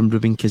brought in from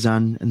Ruben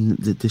Kazan in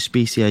the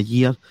space of a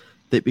year,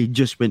 that we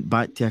just went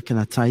back to a kind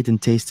of tried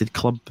and tested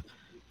club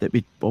that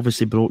we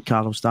obviously brought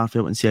Karl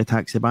Starfelt and Sead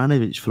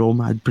Haksabanovic from,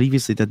 had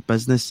previously did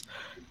business,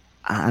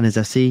 and as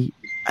I say,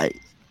 it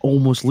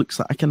almost looks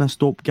like a kind of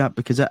stopgap,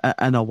 because in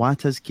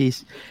Iwata's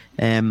case,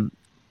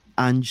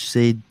 Ange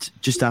said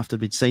just after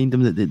we'd signed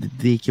him that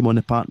they came on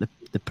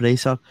the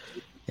presser,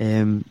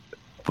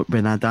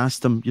 when I'd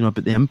asked him,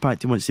 about the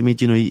impact he wants to make,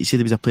 he said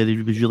he was a player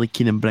who was really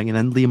keen on bringing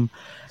in Liam,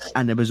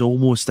 and it was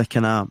almost a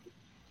kind of,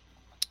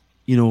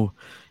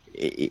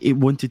 it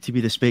wanted to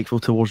be respectful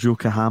towards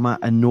Yokohama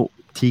and not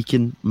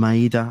taking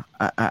Maeda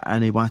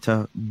and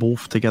Iwata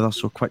both together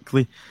so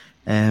quickly.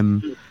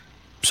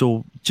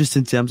 So just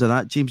in terms of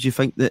that, James, do you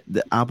think that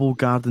the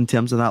Abelgard, in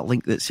terms of that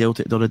link that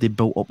Celtic had already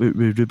built up with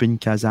Ruben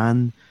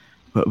Kazan,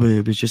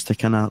 was just a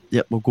kind of,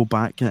 we'll go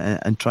back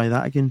and try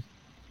that again?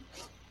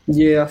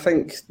 Yeah, I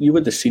think you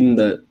would have seen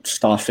that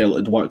Starfelt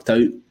had worked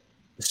out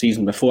the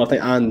season before. I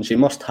think Ange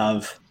must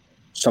have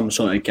some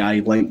sort of guy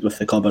linked with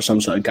the club, or some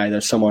sort of guy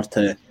that's similar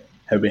to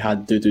how we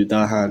had Dudu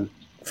Dahan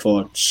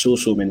for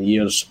so many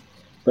years.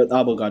 But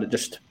Abelgard, it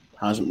just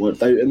hasn't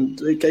worked out, and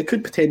it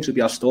could potentially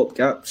be a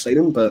stopgap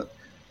signing, but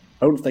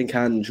I don't think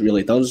Ange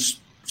really does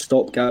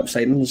stopgap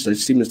signings. It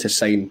seems to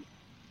sign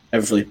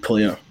every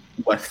player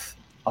with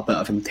a bit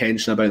of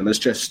intention about them. It's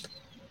just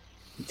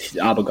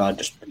Abelgard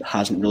just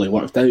hasn't really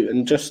worked out.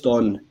 And just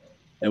on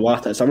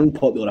Iwata, it's an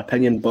unpopular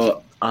opinion,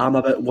 but I'm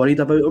a bit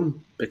worried about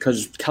him,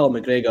 because Callum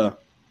McGregor,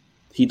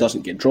 he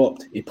doesn't get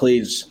dropped. He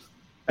plays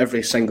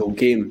every single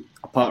game,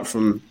 apart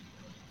from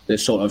the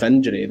sort of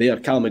injury there.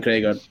 Callum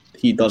McGregor,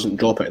 he doesn't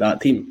drop out of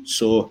that team.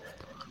 So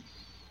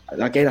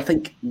again, I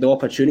think the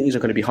opportunities are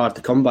going to be hard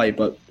to come by,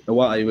 but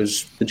Iwata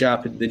was the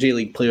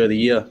J-League Player of the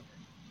Year.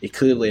 He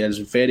clearly is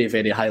very,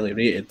 very highly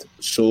rated,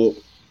 so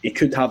he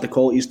could have the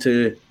qualities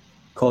to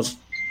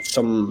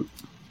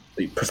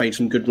provide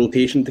some good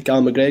rotation to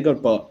Callum McGregor,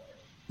 but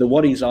the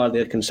worries are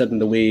there considering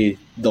the way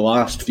the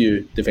last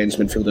few defence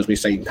midfielders we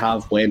signed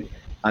have went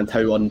and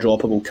how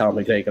undroppable Callum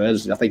McGregor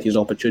is. I think his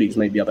opportunities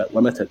might be a bit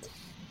limited. Do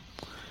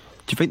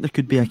you think there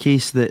could be a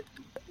case that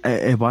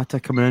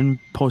Iwata coming in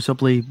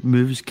possibly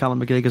moves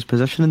Callum McGregor's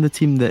position in the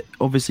team, that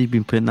obviously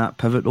been playing that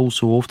pivot role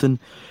so often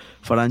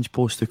for Ange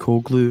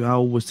Postecoglou? I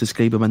always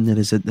describe him in there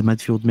as the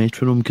midfield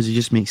metronome, because he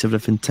just makes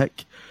everything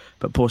tick.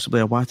 But possibly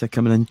Iwata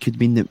coming in could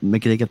mean that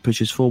McGregor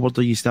pushes forward,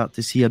 or you start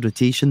to see a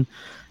rotation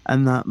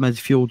in that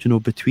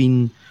midfield,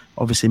 between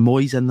obviously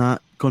Moyes in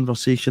that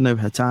conversation now,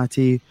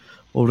 Hatate,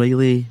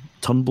 O'Reilly,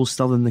 Turnbull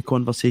still in the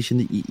conversation,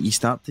 that you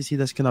start to see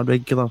this kind of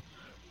regular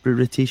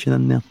rotation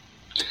in there?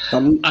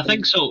 I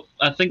think so.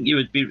 I think you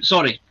would be...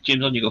 Sorry,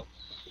 James, on you go.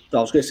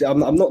 I was going to say,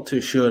 I'm not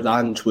too sure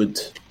Ange would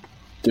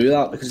do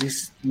that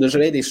because there's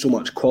already so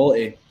much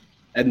quality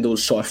in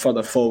those sort of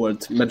further forward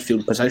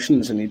midfield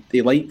positions, and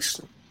he likes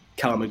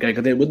Callum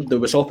McGregor. There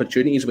was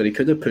opportunities where he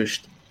could have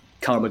pushed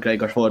Callum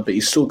McGregor forward, but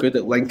he's so good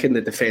at linking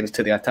the defence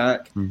to the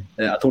attack.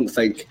 I don't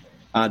think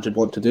Ange would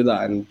want to do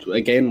that. And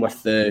again,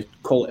 with the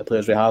quality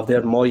players we have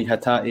there, Moy,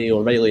 Hatate,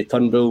 O'Reilly,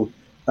 Turnbull,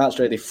 that's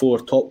already 4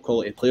 top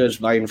quality players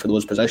vying for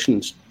those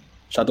positions.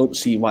 So I don't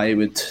see why he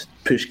would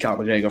push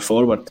Callum McGregor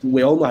forward.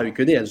 We all know how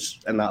good he is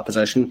in that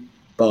position,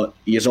 but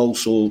he is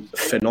also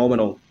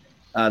phenomenal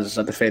as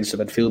a defensive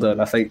midfielder,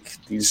 and I think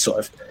he's sort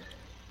of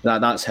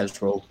that's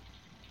his role.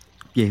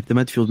 Yeah, the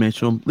midfield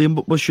metronome.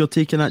 Liam, what's your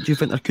take on that? Do you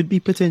think there could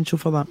be potential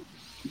for that?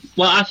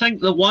 Well, I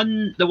think the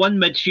one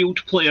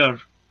midfield player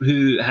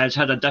who has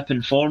had a dip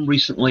in form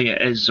recently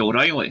is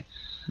O'Reilly.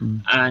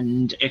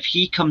 And if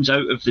he comes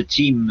out of the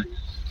team,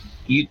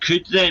 you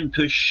could then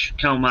push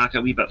Calmac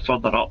a wee bit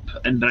further up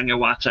and bring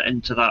Iwata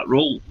into that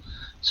role.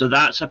 So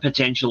that's a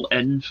potential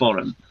in for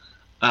him.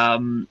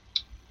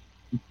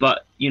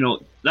 But,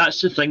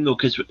 that's the thing, though,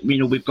 because,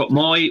 we've got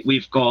Moy,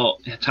 we've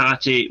got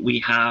Hatate, we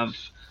have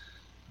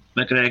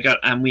McGregor,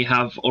 and we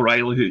have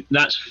O'Reilly.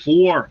 That's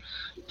 4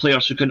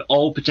 players who can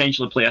all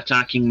potentially play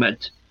attacking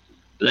mid.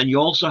 But then you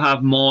also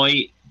have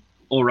Moy,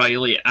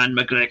 O'Reilly, and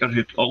McGregor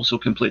who also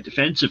can play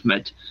defensive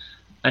mid.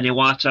 And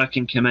Iwata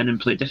can come in and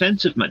play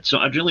defensive mid. So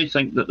I really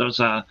think that there's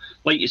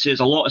like you say, there's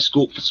a lot of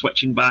scope for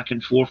switching back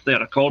and forth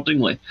there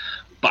accordingly.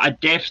 But I'd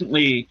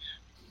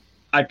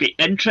be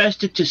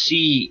interested to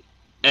see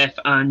if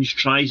Ange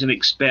tries an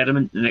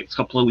experiment in the next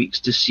couple of weeks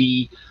to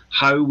see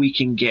how we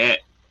can get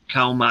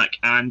Calmac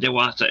and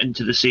Iwata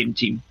into the same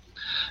team.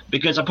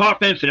 Because apart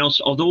from anything else,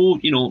 although,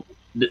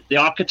 the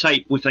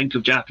archetype we think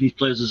of Japanese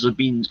players as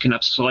being kind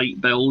of slight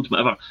build,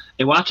 whatever,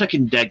 Iwata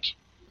can dig,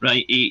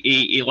 right?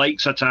 He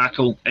likes a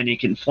tackle and he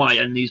can fly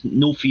in. He's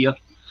no fear.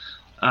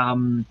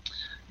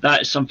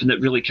 That is something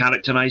that really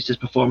characterised his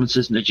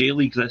performances in the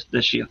J-League this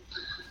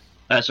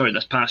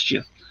past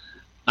year.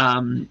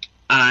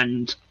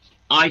 And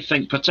I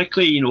think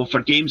particularly,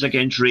 for games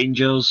against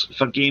Rangers,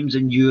 for games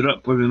in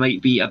Europe where we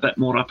might be a bit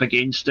more up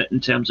against it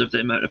in terms of the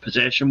amount of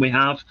possession we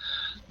have,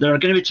 there are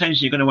going to be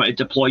times you're going to want to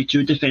deploy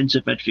 2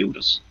 defensive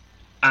midfielders.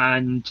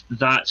 And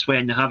that's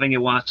when having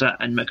Iwata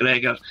and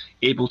McGregor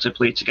able to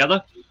play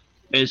together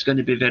is going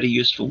to be very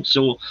useful.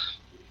 So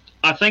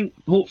I think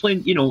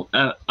hopefully,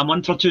 a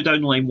month or 2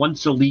 down the line,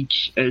 once the league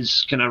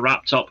is kind of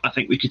wrapped up, I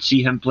think we could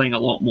see him playing a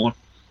lot more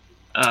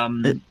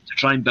to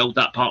try and build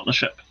that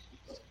partnership.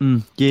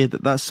 Yeah,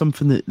 that's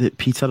something that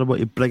Peter, I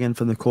want to bring in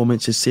from the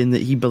comments, is saying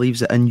that he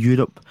believes that in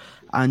Europe,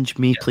 Ange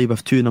may play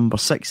with 2 number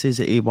 6s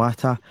at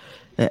Iwata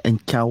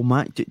and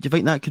Calmac. Do you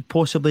think that could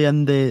possibly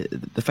end the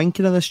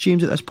thinking of this,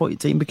 James, at this point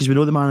in time? Because we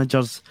know the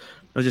managers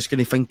are just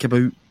going to think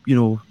about,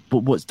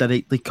 what's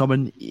directly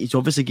coming. He's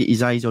obviously got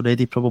his eyes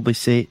already probably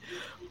set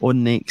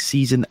on next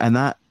season, and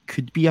that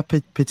could be a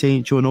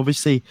potential. And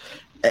obviously,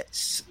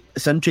 it's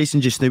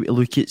interesting just now to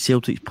look at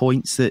Celtic's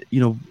points that,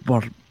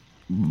 were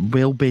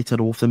well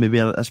better off than we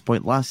were at this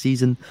point last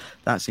season.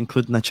 That's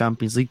including a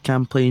Champions League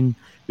campaign.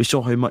 We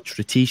saw how much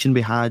rotation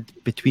we had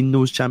between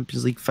those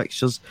Champions League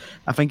fixtures.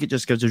 I think it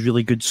just gives us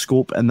really good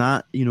scope, and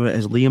that,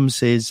 as Liam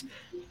says,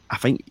 I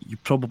think you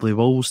probably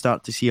will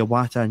start to see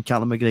Iwata and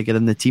Callum McGregor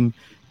in the team,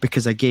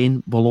 because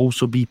again, we'll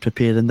also be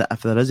preparing that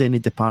if there is any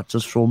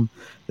departures from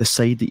the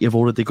side, that you've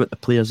already got the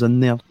players in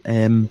there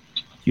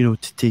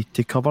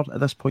to cover at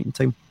this point in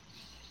time.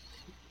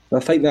 I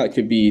think that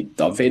could be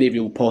a very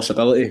real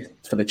possibility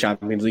for the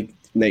Champions League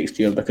next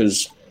year,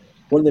 because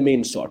one of the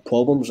main sort of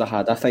problems I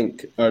had, I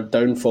think our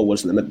downfall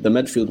was that the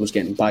midfield was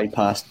getting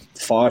bypassed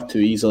far too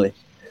easily.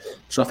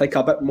 So I think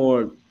a bit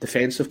more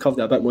defensive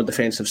cover, a bit more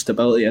defensive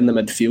stability in the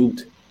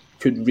midfield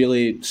could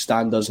really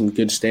stand us in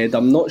good stead.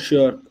 I'm not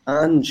sure,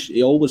 Ange,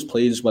 he always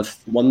plays with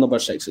 1 number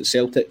 6 at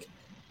Celtic.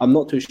 I'm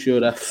not too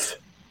sure if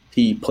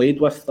he played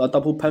with a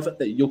double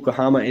pivot at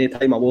Yokohama at any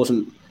time. I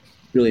wasn't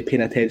really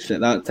paying attention at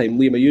that time.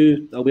 Liam, are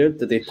you aware?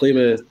 Did they play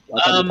with a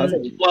double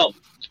pivot? Well,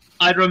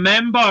 I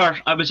remember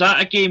I was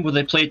at a game where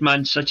they played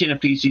Man City in a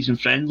pre-season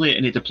friendly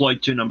and he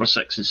deployed 2 number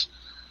 6s.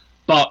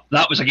 But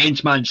that was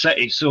against Man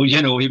City, so,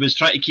 he was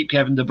trying to keep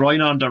Kevin De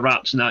Bruyne under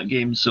wraps in that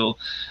game. So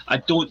I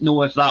don't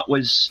know if that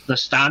was the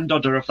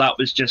standard or if that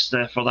was just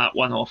for that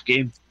one-off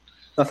game.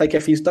 I think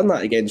if he's done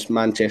that against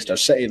Manchester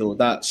City, though,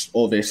 that's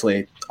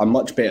obviously a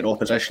much better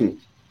opposition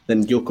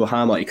than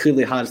Yokohama. He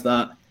clearly has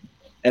that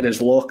in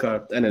his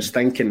locker, in his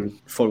thinking,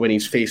 for when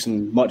he's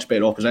facing much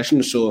better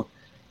opposition. So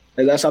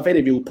that's a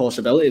very real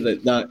possibility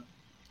that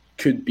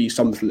could be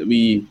something that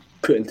we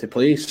put into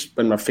place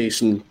when we're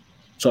facing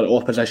sort of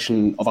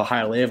opposition of a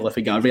higher level. If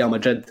we get a Real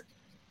Madrid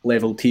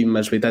level team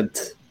as we did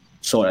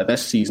sort of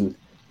this season,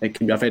 it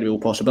can be a very real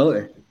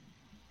possibility.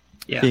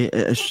 Yeah,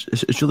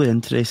 it's really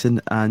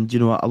interesting, and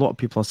a lot of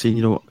people are saying,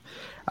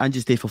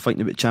 Ange's definitely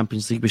thinking about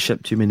Champions League. We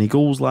shipped too many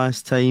goals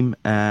last time,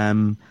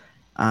 and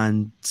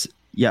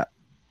yeah.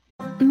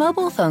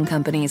 Mobile phone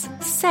companies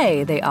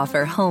say they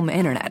offer home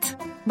internet.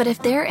 But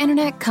if their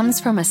internet comes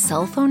from a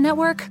cell phone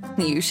network,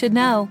 you should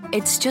know.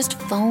 It's just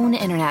phone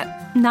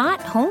internet, not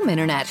home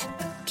internet.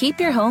 Keep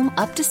your home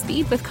up to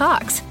speed with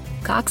Cox.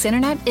 Cox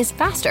internet is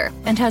faster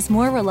and has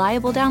more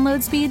reliable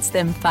download speeds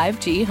than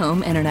 5G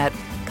home internet.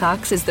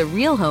 Cox is the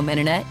real home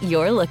internet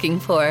you're looking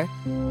for.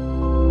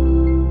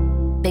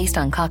 Based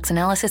on Cox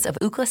analysis of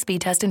Ookla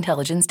speed test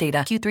intelligence data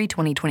Q3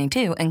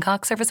 2022 and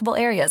Cox serviceable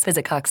areas,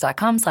 visit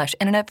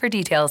cox.com/internet for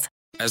details.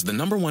 As the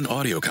 #1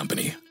 audio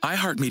company,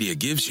 iHeartMedia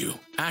gives you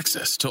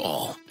access to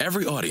all.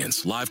 Every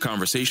audience, live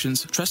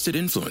conversations, trusted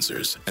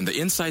influencers, and the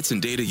insights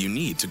and data you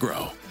need to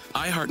grow.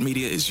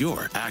 iHeartMedia is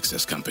your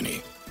access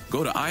company.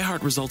 Go to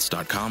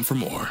iHeartResults.com for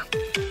more.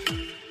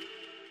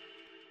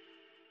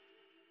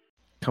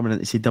 Coming in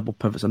to say double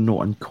pivots are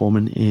not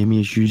uncommon. He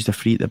has used a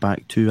free at the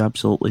back too,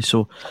 absolutely.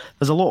 So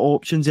there's a lot of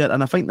options there,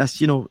 and I think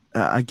this,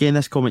 again,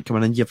 this comment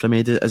coming in here from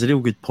Ed is a real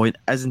good point.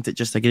 Isn't it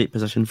just a great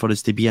position for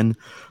us to be in?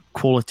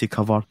 Quality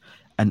cover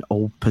in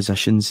all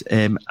positions.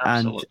 And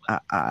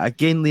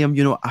again,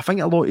 Liam, I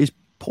think a lot is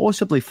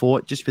possibly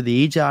thought just for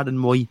the age of Aaron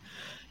Moy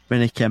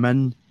when he came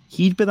in,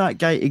 he'd be that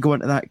guy to go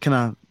into that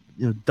kind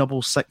of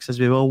double six, as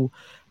we will.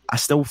 I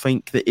still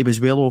think that he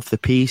was well off the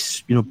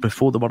pace,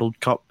 before the World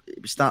Cup.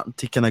 It was starting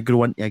to kind of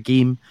grow into a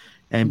game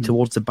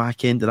towards the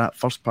back end of that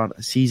first part of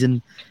the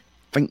season.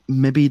 I think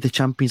maybe the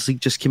Champions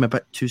League just came a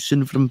bit too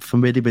soon for him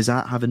from where he was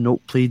at, having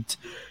not played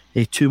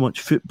too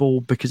much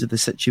football because of the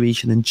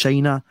situation in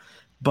China.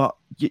 But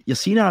you're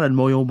seeing Aaron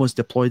Moy almost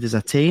deployed as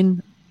a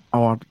 10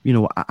 or,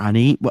 an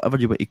 8, whatever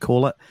you want to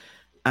call it.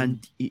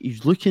 And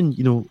he's looking,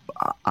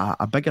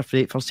 a bigger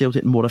threat for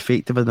Celtic and more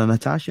effective in an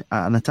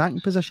attacking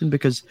position,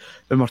 because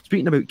when we're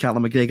speaking about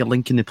Callum McGregor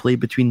linking the play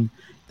between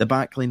the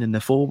back line and the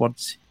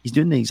forwards, he's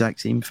doing the exact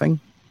same thing.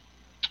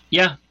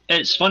 Yeah,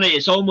 it's funny.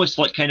 It's almost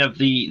like kind of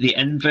the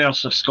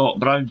inverse of Scott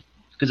Brown.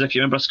 Because if you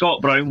remember,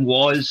 Scott Brown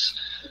was,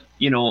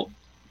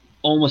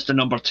 almost the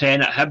number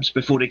 10 at Hibs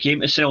before he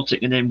came to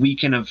Celtic, and then we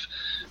kind of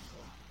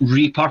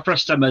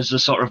repurposed him as the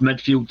sort of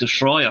midfield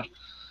destroyer.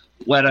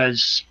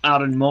 Whereas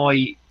Aaron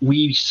Moy,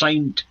 he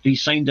signed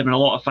him, and a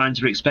lot of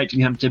fans were expecting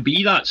him to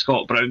be that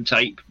Scott Brown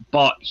type,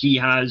 but he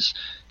has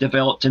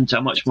developed into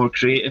a much more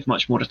creative,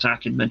 much more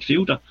attacking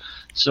midfielder.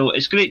 So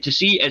it's great to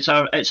see. It's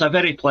a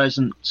very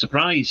pleasant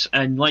surprise,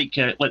 and like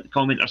the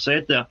commenter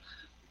said there,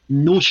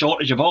 no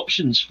shortage of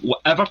options,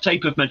 whatever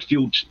type of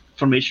midfield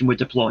formation we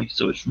deploy.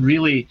 So it's a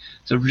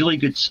really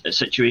good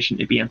situation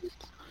to be in.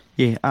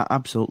 Yeah,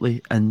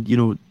 absolutely. And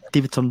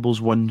David Turnbull's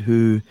one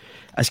who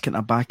is kind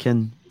of back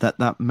in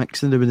that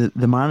mix. And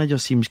the manager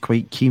seems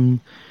quite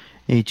keen,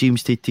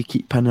 James, to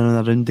keep pinning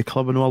around the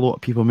club. I know a lot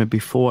of people maybe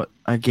thought,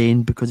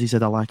 again, because he's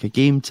had a lack of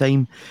game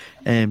time,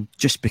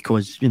 just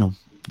because,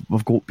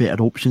 we've got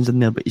better options in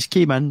there. But he's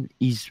came in,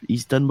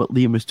 he's done what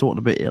Liam was talking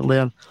about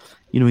earlier.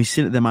 He's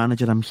saying to the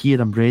manager, I'm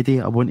here, I'm ready,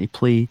 I want to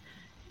play.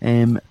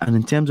 And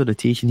in terms of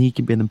rotation, he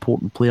can be an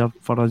important player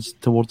for us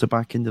towards the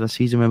back end of the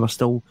season when we're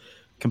still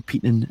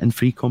competing in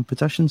free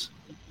competitions.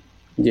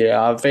 Yeah,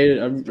 I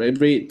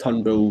rate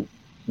Turnbull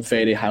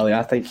very highly.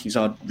 I think he's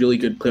a really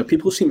good player.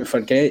 People seem to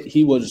forget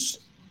he was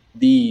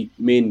the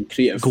main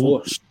creative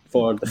force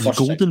for the first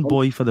golden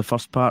boy for the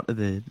first part of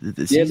the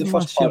season. Yeah, the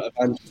first part of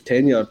Ange's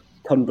tenure,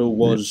 Turnbull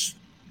was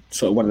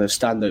sort of one of the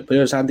standout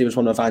players, and he was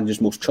one of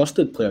Ange's most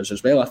trusted players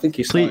as well. I think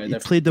he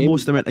played the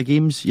most amount of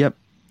games. Yep.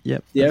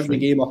 Every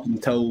game up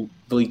until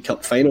the League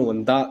Cup final,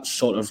 and that's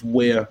sort of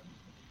where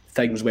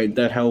things went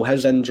downhill.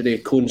 His injury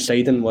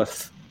coinciding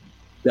with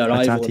the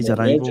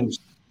arrival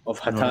of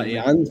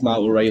Hatate and Matt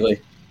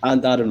O'Reilly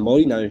and Aaron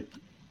Moy now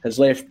has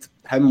left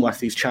him with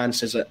his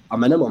chances at a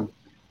minimum.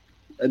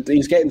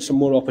 He's getting some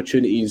more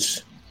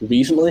opportunities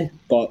recently,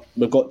 but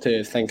we've got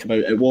to think about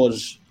it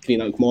was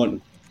Greenock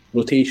Morton.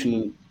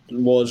 Rotation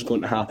was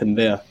going to happen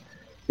there.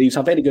 He's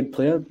a very good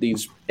player.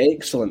 He's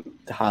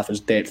excellent to have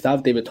as depth. To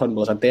have David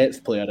Turnbull as a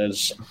depth player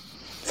is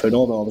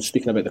phenomenal. I was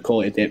speaking about the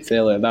quality of depth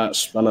earlier.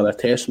 That's another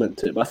testament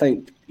to it. But I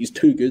think he's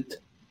too good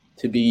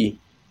to be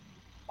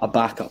a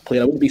backup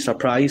player. I wouldn't be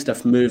surprised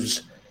if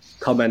moves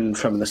come in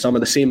from the summer.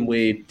 The same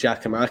way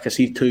Giakoumakis,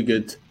 he's too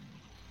good to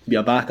be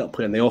a backup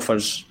player, and the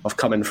offers have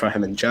come in for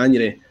him in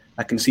January.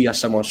 I can see a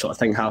similar sort of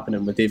thing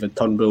happening with David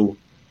Turnbull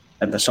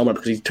in the summer,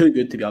 because he's too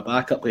good to be a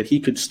backup player.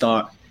 He could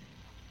start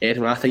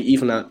anywhere. I think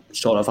even at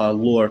sort of a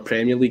lower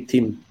Premier League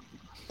team,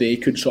 they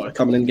could sort of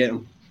come in and get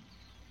him.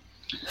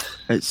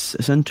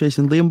 It's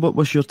interesting. Liam, what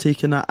was your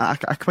take on that? I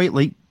quite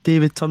like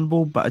David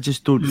Turnbull, but I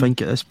just don't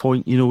think at this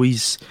point,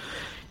 he's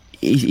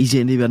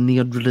anywhere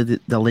near really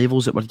the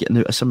levels that we're getting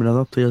out of some of the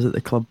other players at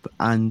the club.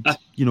 And,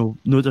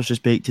 no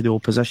disrespect to the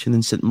opposition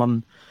in St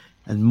Mirren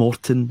and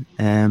Morton.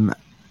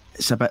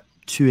 It's a bit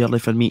too early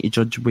for me to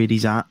judge where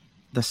he's at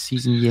this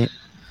season yet.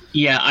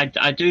 Yeah,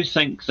 I do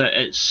think that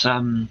it's,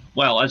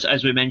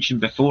 as we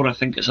mentioned before, I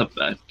think it's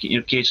a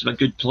case of a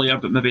good player,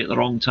 but maybe at the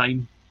wrong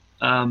time.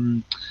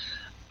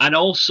 And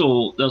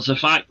also, there's the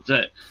fact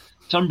that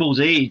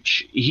Turnbull's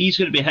age, he's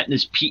going to be hitting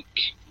his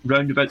peak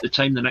round about the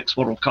time the next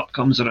World Cup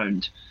comes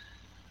around.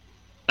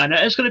 And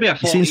it is going to be a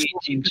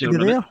 48-team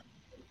tournament.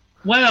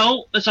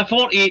 Well, it's a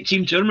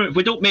 48-team tournament. If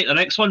we don't make the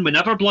next one, we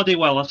never bloody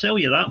well. I'll tell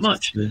you that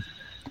much.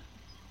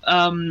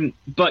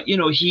 But,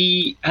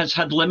 he has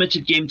had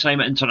limited game time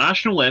at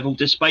international level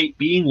despite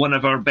being one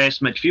of our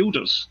best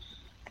midfielders,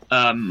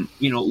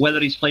 whether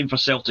he's playing for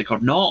Celtic or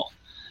not.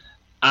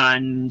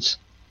 And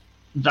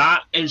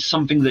that is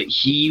something that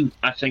he,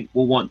 I think,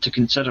 will want to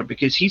consider,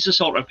 because he's the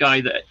sort of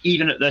guy that,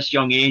 even at this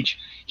young age,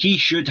 he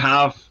should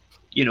have,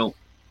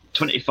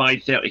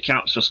 25, 30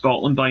 caps for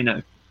Scotland by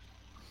now.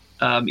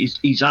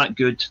 He's that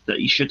good that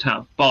he should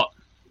have, but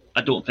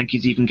I don't think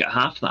he's even got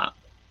half that.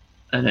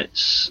 And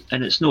it's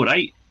no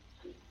right.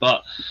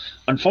 But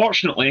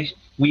unfortunately,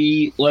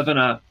 we live in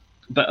a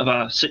bit of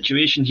a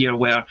situation here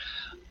where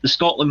the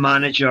Scotland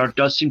manager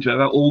does seem to be a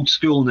bit old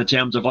school in the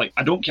terms of, like,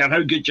 I don't care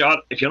how good you are,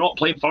 if you're not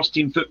playing first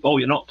team football,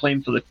 you're not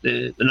playing for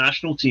the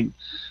national team,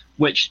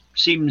 which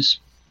seems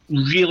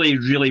really,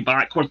 really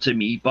backward to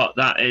me, but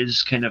that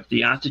is kind of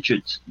the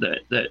attitude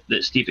that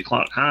Stevie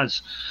Clarke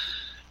has.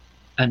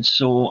 And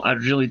so I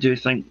really do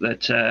think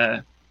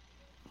that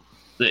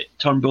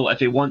Turnbull, if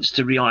he wants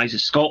to realise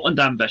his Scotland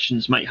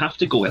ambitions, might have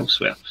to go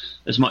elsewhere,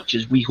 as much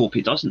as we hope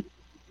he doesn't.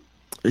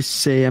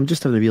 I'm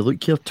just having a wee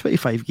look here.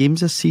 25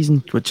 games this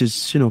season, which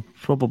is,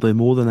 probably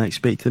more than I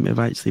expected him to have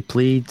actually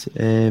played.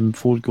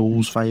 4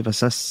 goals, 5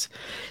 assists.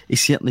 He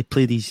certainly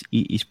played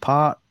his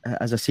part.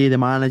 As I say, the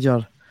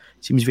manager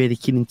seems very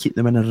keen on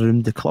keeping them in and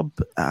around the club.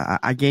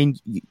 Again,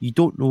 you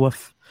don't know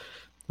if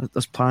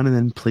there's planning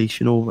in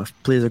place,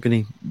 if players are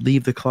going to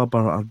leave the club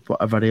or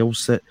whatever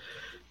else. That,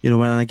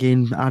 and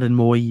again, Aaron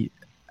Moy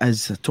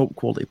is a top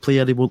quality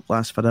player. He won't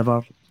last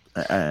forever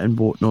and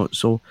whatnot.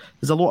 So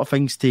there's a lot of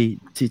things to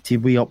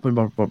weigh up when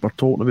we're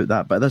talking about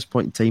that. But at this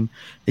point in time,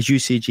 as you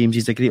say, James,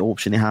 he's a great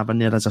option to have in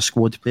there as a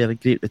squad player, a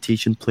great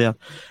rotation player.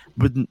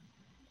 Wouldn't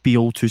be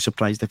all too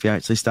surprised if he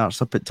actually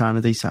starts up at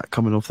Tannadice,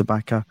 coming off the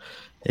back of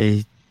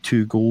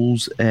 2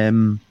 goals.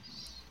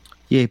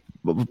 We've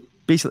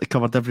basically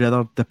covered every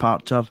other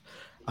departure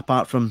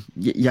apart from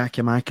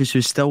Giakoumakis,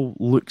 who still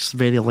looks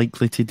very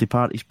likely to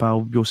depart his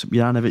pal Josip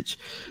Juranovic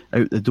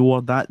out the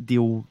door. That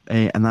deal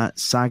and that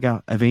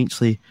saga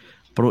eventually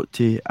brought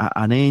to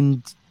an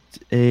end.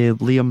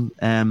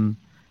 Liam,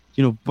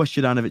 wish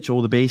Juranovic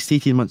all the best.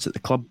 18 months at the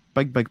club,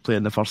 big player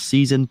in the first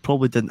season.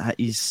 Probably didn't hit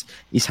his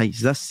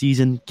heights this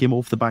season. Came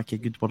off the back of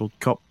a good World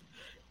Cup.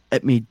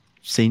 It made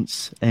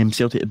sense.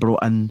 Celtic had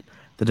brought in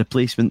the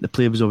replacement. The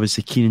player was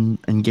obviously keen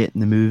in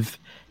getting the move.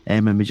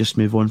 And we just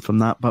move on from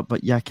that. But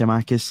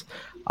Giakoumakis,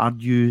 are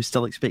you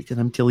still expecting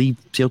him to leave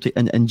Celtic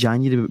in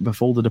January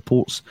with all the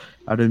reports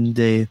around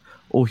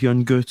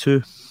Ohyun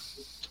Goto?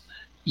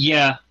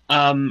 Yeah,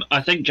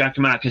 I think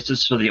Giakoumakis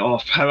is for the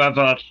off.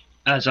 However,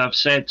 as I've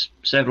said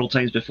several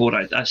times before,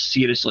 I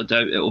seriously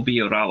doubt it will be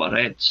Urawa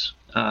Reds.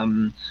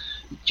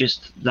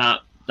 Just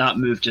that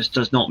move just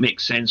does not make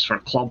sense for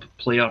club,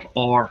 player,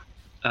 or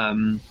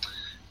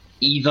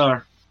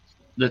either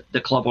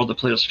the club or the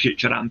player's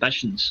future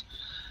ambitions.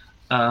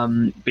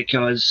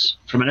 Because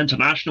from an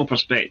international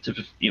perspective,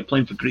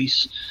 playing for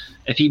Greece,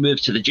 if he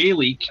moves to the J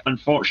League,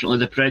 unfortunately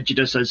the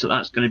prejudice is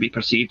that's going to be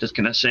perceived as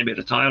kind of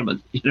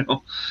semi-retirement,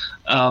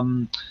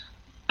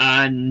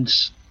 and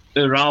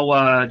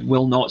Urawa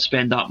will not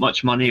spend that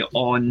much money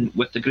on,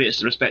 with the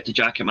greatest respect to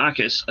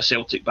Giakoumakis, a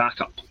Celtic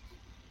backup,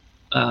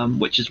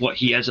 which is what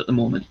he is at the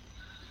moment.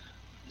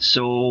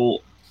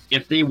 So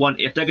if they're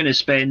going to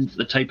spend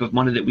the type of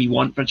money that we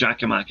want for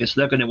Giakoumakis,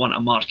 they're going to want a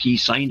marquee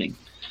signing.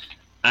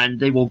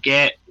 And they will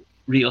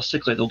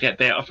they'll get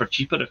better for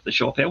cheaper if they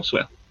shop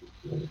elsewhere.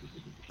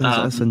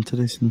 That's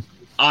interesting.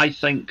 I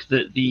think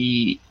that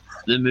the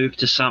move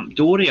to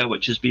Sampdoria,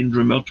 which has been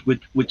rumoured,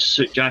 would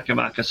suit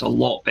Giakoumakis a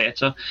lot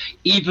better,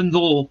 even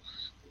though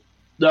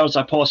there's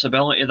a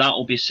possibility that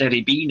will be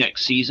Serie B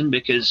next season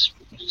because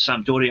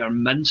Sampdoria are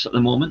mince at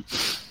the moment.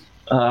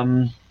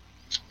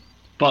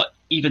 But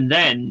even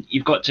then,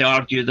 you've got to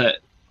argue that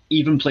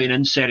even playing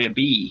in Serie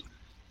B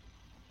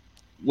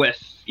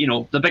with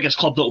the biggest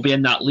club that will be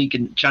in that league,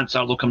 and chances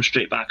are they'll come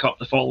straight back up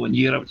the following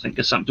year, I would think,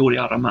 because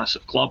Sampdoria are a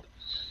massive club.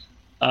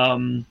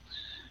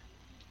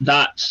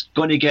 That's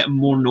going to get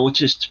more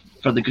noticed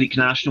for the Greek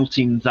national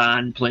team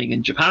than playing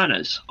in Japan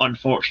is,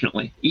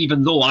 unfortunately,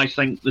 even though I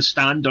think the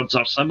standards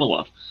are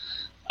similar.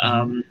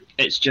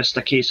 It's just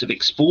a case of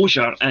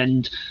exposure,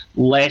 and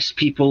less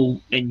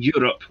people in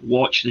Europe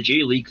watch the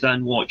J League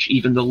than watch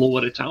even the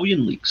lower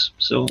Italian leagues.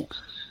 So,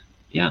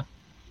 yeah.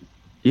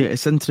 Yeah,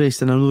 it's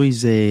interesting. I know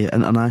his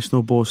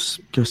international boss,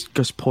 Gus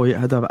Poyet,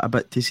 had a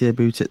bit to say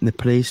about it in the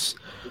press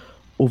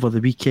over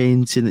the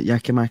weekend, saying that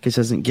Giakoumakis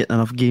isn't getting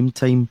enough game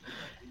time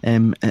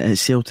at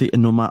Celtic,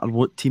 and no matter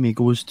what team he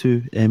goes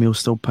to, he'll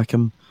still pick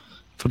him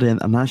for the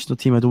international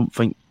team. I don't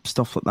think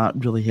stuff like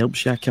that really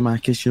helps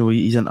Giakoumakis.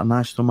 He's an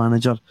international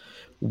manager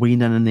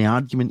weighing in the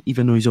argument,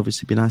 even though he's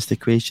obviously been asked the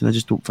question. I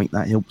just don't think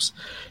that helps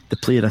the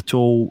player at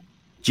all.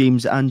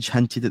 James Ange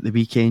hinted at the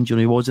weekend,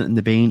 he wasn't in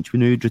the bench. We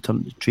knew he'd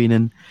returned to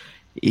training.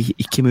 He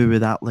came out with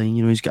that line,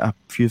 he's got a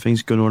few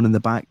things going on in the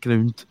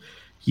background.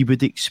 You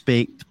would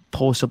expect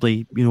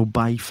possibly,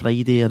 by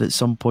Friday or at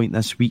some point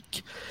this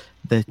week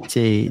that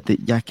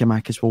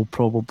Giakoumakis will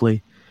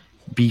probably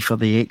be for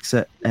the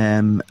exit.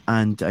 And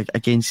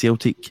again,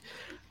 Celtic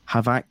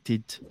have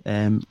acted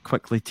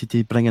quickly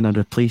to bring in a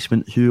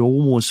replacement who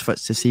almost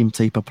fits the same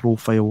type of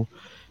profile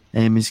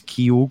as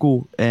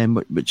Kyogo,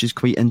 which is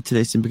quite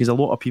interesting, because a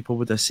lot of people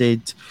would have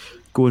said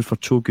going for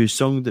Chogu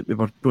Sung that we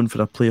were going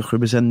for a player who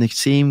was in the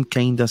same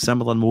kind of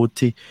similar mode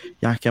to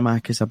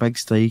Giakoumakis, a big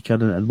striker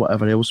and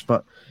whatever else,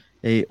 but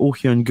Oh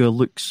Hyun-goo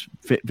looks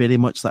very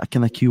much like a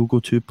kind of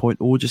Kyogo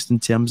 2.0, just in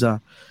terms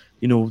of,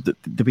 you know,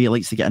 the way he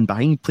likes to get in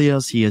behind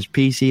players. He is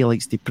pacey, he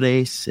likes to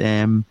press,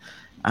 and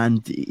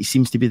he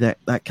seems to be that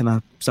kind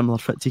of similar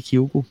fit to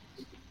Kyogo.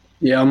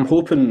 Yeah, I'm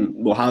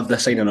hoping we'll have the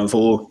signing of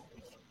O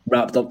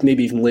wrapped up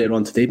maybe even later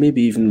on today,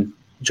 maybe even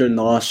during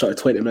the last sort of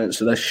 20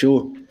 minutes of this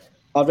show.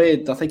 I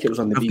think it was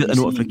on the BBC. I've got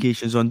the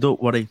notifications on,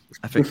 don't worry.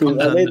 If it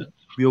comes in,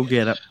 we'll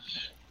get it.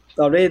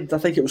 I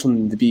think it was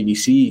on the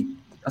BBC.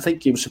 I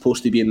think he was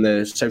supposed to be in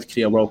the South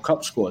Korea World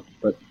Cup squad,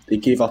 but he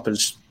gave up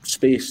his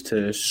space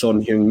to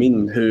Son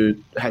Heung-min, who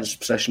his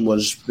position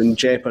was in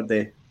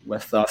jeopardy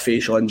with a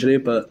facial injury,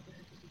 but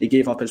he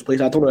gave up his place.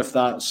 I don't know if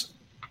that's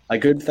a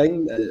good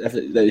thing, if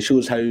it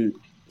shows how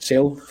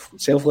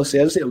selfless he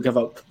is, he'll give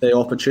up the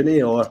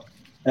opportunity, or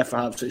if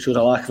perhaps it shows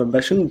a lack of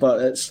ambition,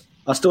 but it's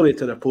a story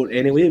to report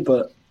anyway.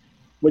 But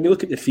when you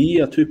look at the fee,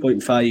 a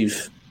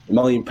 £2.5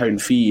 million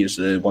fee is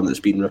the one that's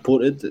been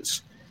reported.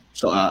 It's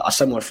sort of a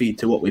similar fee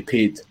to what we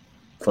paid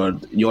for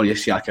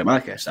Joris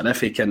Giakoumakis, and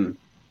if he can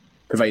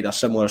provide a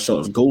similar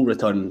sort of goal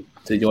return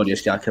to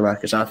Joris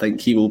Giakoumakis, I think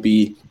he will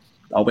be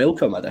a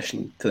welcome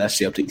addition to this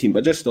Celtic team.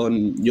 But just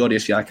on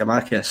Joris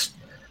Giakoumakis,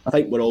 I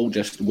think we're all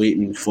just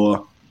waiting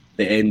for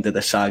the end of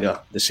the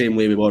saga, the same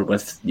way we were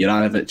with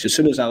Juranovic. As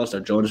soon as Alistair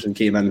Johnson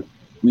came in,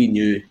 we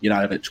knew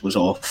Juranovic was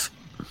off.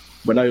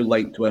 We're now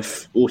linked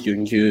with Oh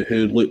Hyun-goo,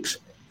 who looks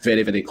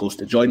very, very close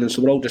to joining,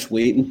 so we're all just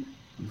waiting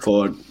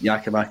for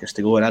Giakoumakis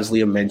to go. And as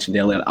Liam mentioned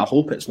earlier, I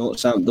hope it's not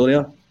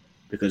Sampdoria,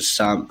 because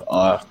Samp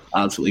are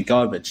absolutely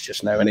garbage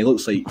just now, and he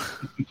looks like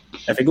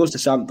if he goes to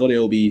Sampdoria,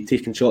 he'll be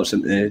taking shots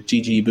into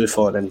Gigi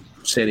Buffon in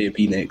Serie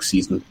B next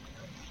season.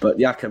 But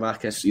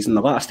Giakoumakis, he's in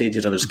the latter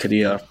stages of his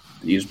career.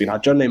 He's been a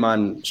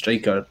journeyman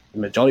striker the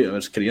majority of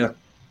his career,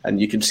 and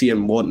you can see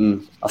him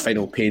wanting a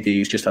final payday.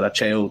 He's just had a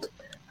child,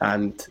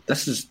 and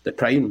this is the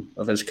prime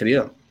of his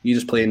career.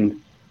 He's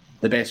playing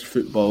the best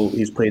football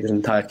he's played his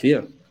entire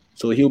career,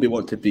 so he'll be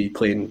wanting to be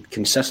playing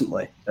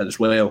consistently as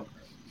well.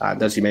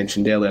 And as you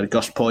mentioned earlier,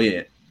 Gus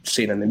Poyet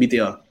saying in the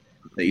media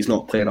that he's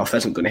not playing off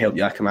isn't going to help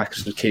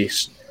Giakoumakis'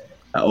 case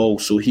at all,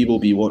 so he will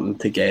be wanting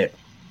to get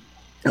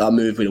a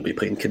move where he'll be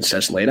playing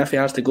consistently, and if he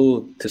has to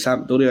go to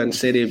Sampdoria in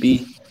Serie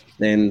B,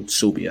 then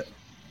so be it.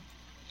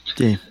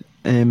 Yeah.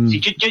 See,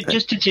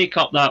 just to take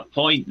up that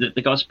point, that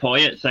the Gus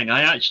Poyet thing,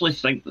 I actually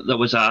think that there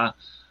was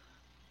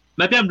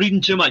maybe I'm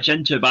reading too much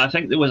into it, but I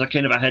think there was a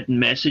kind of a hidden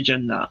message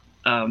in that.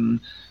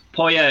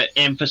 Poyet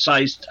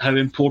emphasised how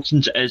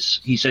important it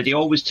is. He said he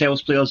always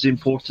tells players the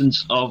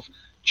importance of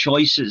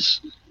choices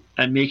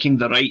and making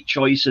the right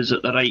choices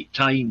at the right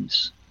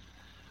times.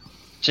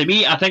 To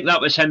me, I think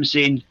that was him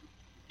saying,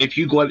 if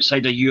you go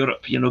outside of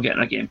Europe, you're not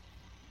getting a game.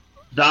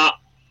 That,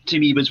 to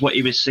me, was what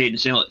he was saying.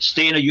 Like,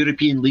 stay in a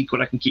European league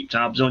where I can keep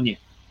tabs on you.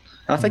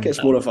 I think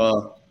it's more of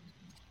a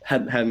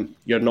hint,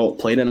 you're not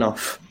playing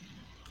enough.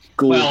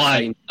 Go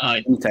aye.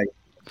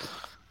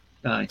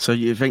 So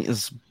you think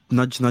there's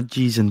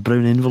nudges and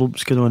brown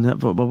envelopes going on there?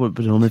 But what would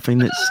be the only thing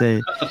that's...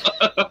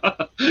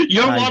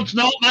 Your word's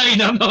not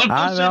mine. I'm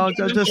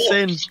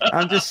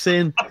just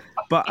saying.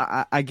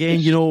 But again,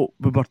 you know,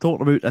 we were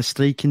talking about a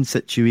striking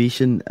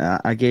situation.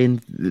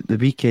 Again, the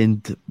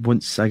weekend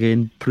once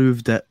again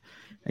proved that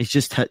he's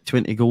just hit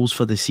 20 goals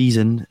for the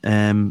season.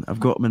 I've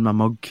got him in my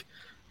mug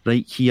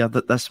right here.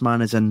 That this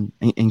man is in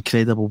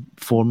incredible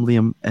form,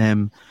 Liam.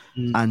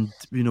 And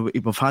you know,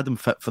 we've had him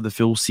fit for the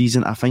full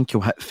season. I think he'll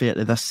hit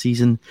 30 this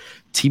season.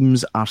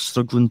 Teams are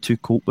struggling to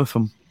cope with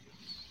him.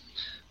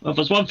 Well, if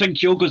there's one thing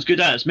Kyogo's good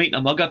at, it's making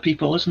a mug of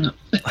people, isn't it?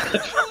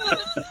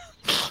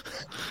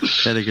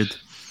 Very good.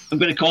 I'm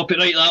going to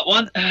copyright that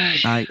one.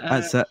 Aye,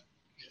 that's it.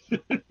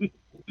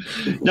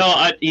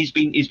 No, he's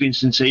been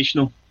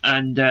sensational,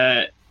 and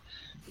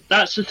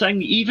that's the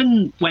thing.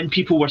 Even when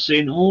people were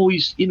saying, "Oh,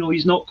 he's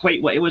not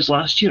quite what he was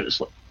last year,"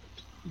 it's like,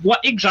 what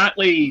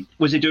exactly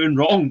was he doing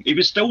wrong? He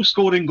was still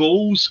scoring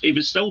goals. He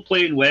was still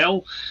playing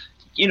well.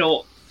 You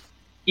know,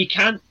 you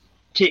can't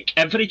take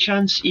every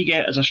chance you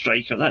get as a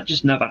striker. That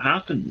just never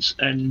happens.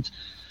 And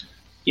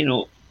you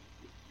know,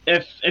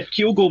 if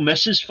Kyogo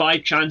misses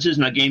 5 chances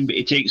in a game but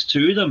he takes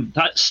 2 of them,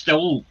 that's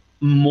still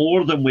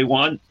more than we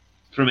want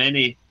from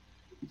any.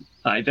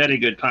 Aye, very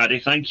good, Paddy.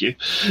 Thank you.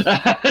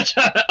 That's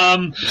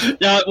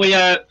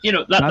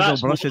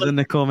brushes in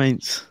the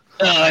comments.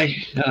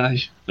 Aye,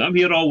 I'm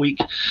here all week.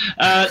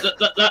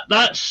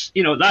 That's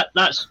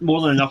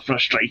more than enough for a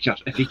striker.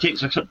 If he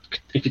takes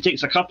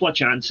a couple of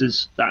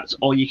chances, that's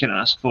all you can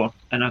ask for.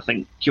 And I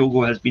think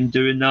Kyogo has been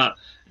doing that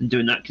and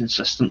doing that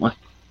consistently.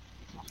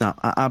 No,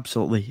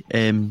 absolutely.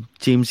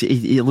 James,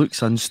 he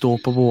looks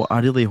unstoppable. I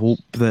really hope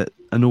that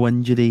no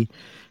injury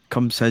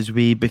comes his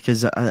way,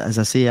 because as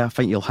I say, I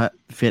think he'll hit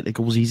 30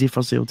 goals easy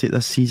for Celtic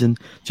this season,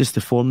 just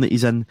the form that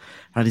he's in.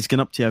 And he's going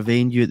up to a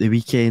venue at the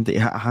weekend that he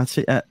hit a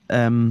hat-trick at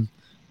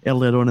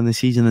earlier on in the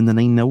season in the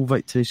 9-0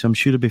 victory, so I'm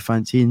sure he'll be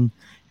fancying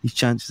his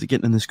chances of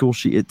getting in the score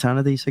sheet at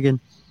Tannadice again.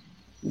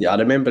 Yeah, I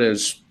remember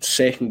his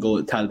second goal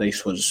at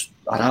Tannadice was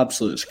an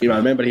absolute scream. I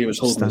remember he was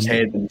holding his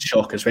head in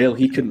shock as well.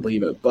 He couldn't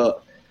believe it.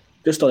 But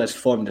just on his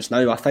form just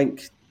now, I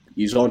think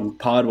he's on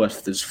par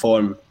with his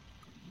form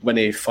when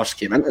he first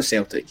came into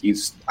Celtic.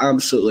 He's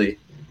absolutely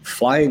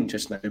flying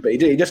just now, but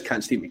he just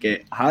can't seem to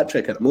get a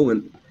hat-trick at the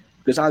moment,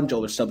 because Ange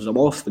always subs him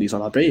off when he's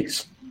on a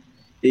brace.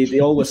 He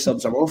always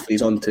subs him off when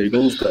he's on 2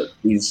 goals, but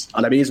he's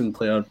an amazing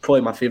player,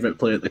 probably my favourite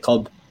player at the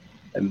club.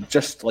 And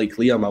just like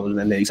Liam, I was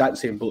in the exact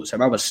same boat as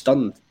him. I was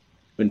stunned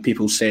when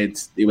people said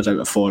he was out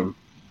of form,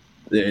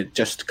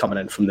 just coming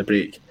in from the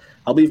break.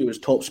 I believe he was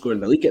top scorer in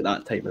the league at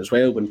that time as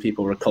well, when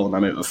people were calling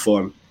him out of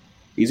form.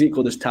 He's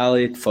equalled his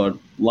tally for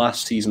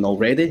last season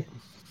already,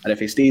 and if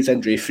he stays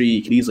injury-free,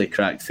 he can easily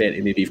crack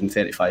 30, maybe even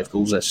 35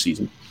 goals this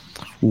season.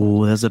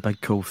 Oh, there's a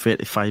big call.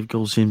 35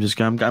 goals, James.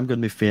 I'm going to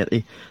be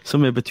 30.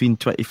 Somewhere between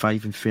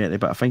 25 and 30,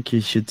 but I think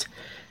he should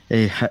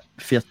hit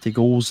 30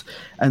 goals.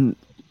 And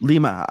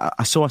Liam,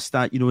 I saw a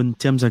stat, in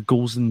terms of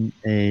goals in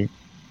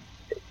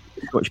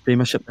Scottish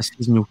Premiership this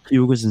season.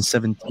 Kyogo's in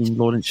 17,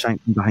 Lawrence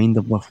Shankland behind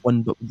him with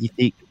 1, but when you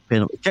take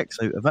penalty kicks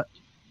out of it,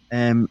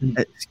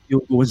 it's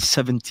Kyogo in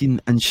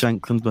 17 and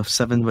Shankland with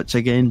 7, which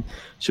again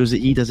shows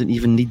that he doesn't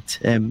even need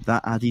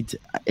that added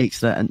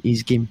extra in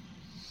his game.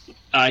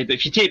 Aye, but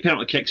if you take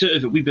penalty kicks out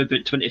of it, we'd be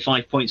about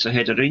 25 points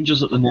ahead of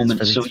Rangers at the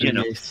moment. So true,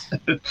 yes.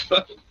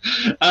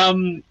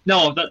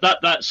 No,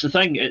 that's the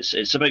thing.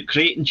 It's about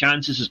creating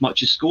chances as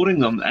much as scoring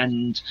them,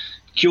 and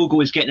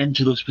Kyogo is getting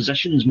into those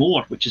positions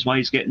more, which is why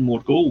he's getting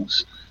more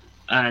goals.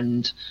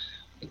 And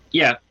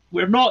yeah,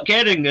 we're not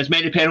getting as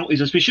many penalties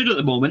as we should at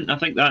the moment. I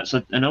think that's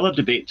another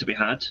debate to be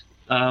had.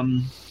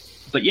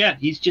 But yeah,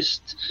 he's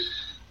just,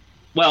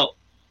 well,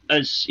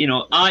 as you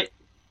know,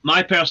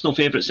 my personal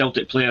favourite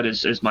Celtic player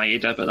is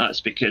Maeda, but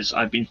that's because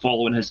I've been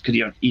following his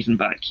career even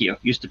back here.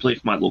 Used to play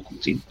for my local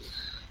team.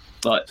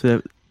 But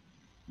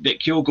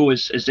Kyogo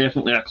is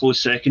definitely a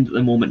close second at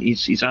the moment.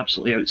 He's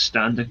absolutely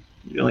outstanding.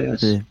 He really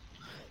is. Yeah.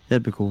 There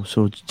we go.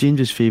 So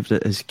James's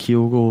favourite is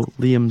Kyogo,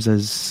 Liam's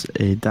is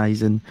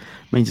Dyson,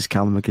 mine's is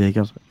Callum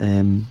McGregor.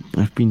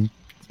 I've been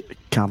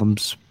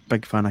Callum's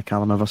big fan of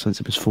Callum ever since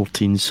he was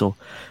 14, so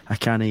I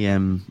can't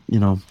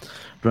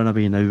run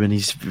away now when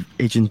he's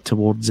edging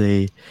towards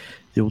the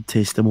old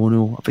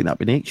testimonial. I think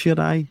that'll be next year,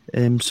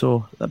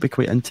 so that'll be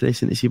quite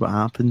interesting to see what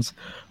happens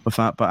with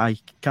that. But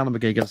Callum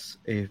McGregor's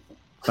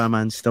fan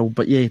man still.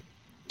 But yeah,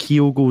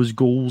 Kyogo's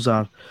goals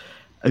are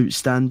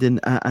outstanding.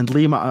 And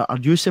Liam, are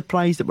you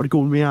surprised that we're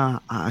going with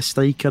a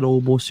striker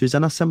almost who's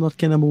in a similar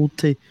kind of mould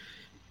to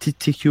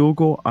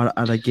Kyogo? Or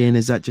again,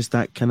 is that just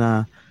that kind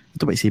of, I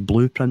don't want to say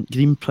blueprint,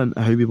 green print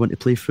of how we want to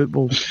play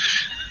football?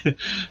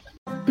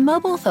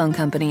 Mobile phone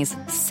companies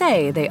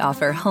say they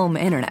offer home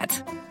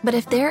internet. But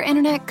if their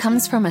internet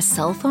comes from a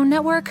cell phone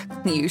network,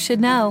 you should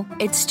know.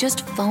 It's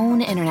just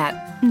phone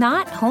internet,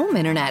 not home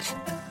internet.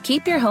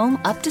 Keep your home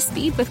up to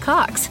speed with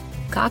Cox.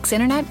 Cox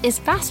internet is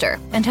faster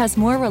and has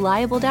more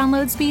reliable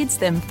download speeds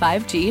than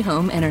 5G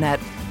home internet.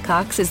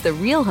 Cox is the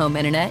real home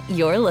internet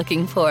you're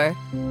looking for.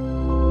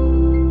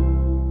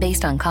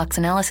 Based on Cox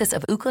analysis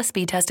of Ookla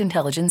speed test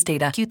intelligence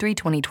data Q3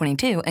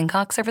 2022 and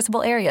Cox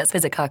serviceable areas,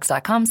 visit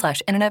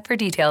cox.com/internet for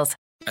details.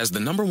 As the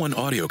 #1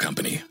 audio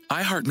company,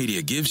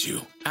 iHeartMedia gives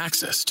you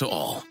access to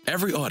all.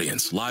 Every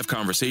audience, live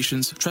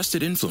conversations,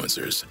 trusted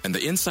influencers, and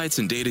the insights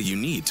and data you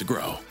need to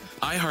grow.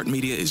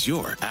 iHeartMedia is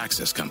your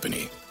access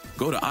company.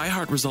 Go to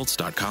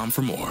iHeartResults.com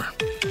for more.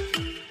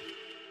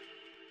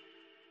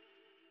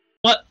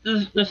 But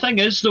the thing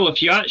is, though,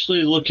 if you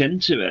actually look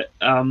into it,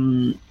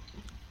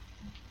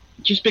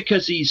 just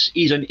because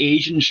he's an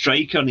Asian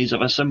striker and he's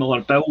of a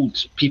similar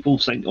build, people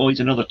think, oh,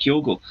 he's another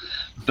Kyogo.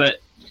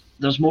 But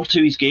there's more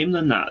to his game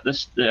than that.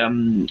 He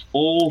can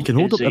hold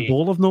up the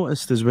ball, I've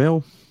noticed as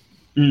well.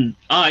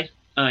 Aye.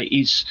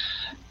 He's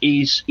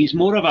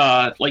more of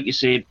a, like you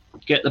say,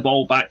 get the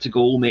ball back to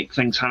goal, make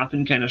things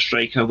happen kind of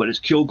striker, whereas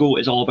Kyogo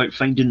is all about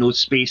finding those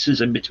spaces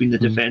in between the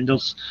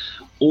defenders.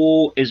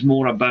 O is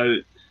more about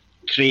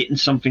creating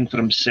something for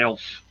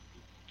himself.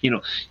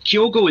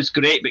 Kyogo is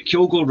great, but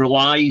Kyogo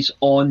relies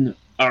on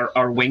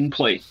our wing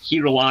play. He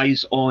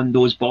relies on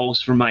those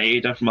balls from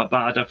Maeda, from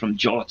Abada, from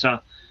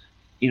Jota,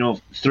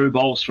 through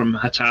balls from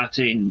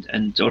Hatate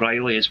and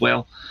O'Reilly as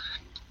well.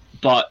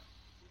 But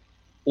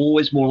O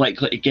is more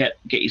likely to get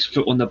his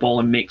foot on the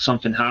ball and make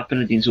something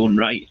happen in his own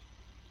right.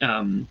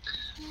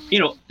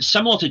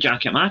 Similar to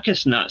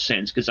Giakoumakis in that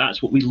sense, because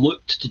that's what we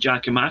looked to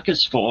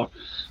Giakoumakis for,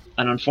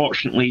 and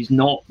unfortunately he's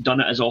not done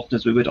it as often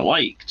as we would have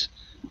liked.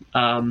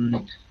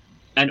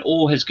 And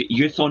O has got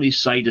youth on his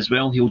side as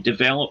well. He'll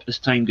develop as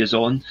time goes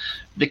on.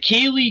 The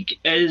K-League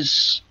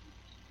is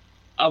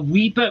a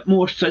wee bit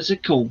more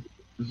physical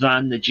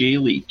than the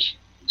J-League,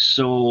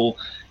 so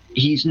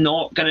he's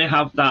not going to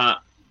have that.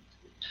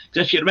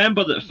 Because if you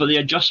remember that for the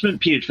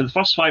adjustment period, for the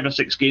first 5 or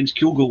 6 games,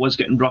 Kyogo was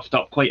getting roughed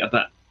up quite a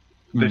bit.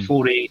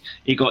 before he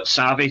got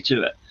savvy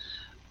to it.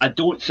 I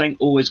don't think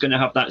O is going to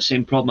have that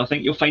same problem. I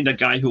think you'll find a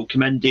guy who'll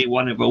come in day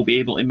one and will be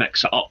able to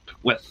mix it up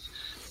with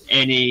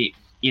any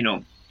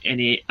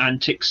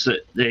antics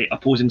that the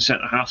opposing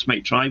centre halves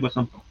might try with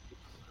him.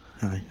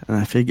 Aye.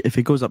 And if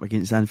he goes up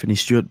against Anthony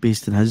Stewart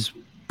based on his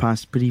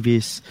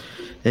previous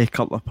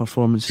couple of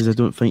performances, I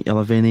don't think he'll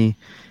have any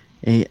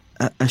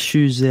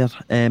issues there.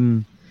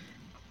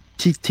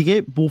 To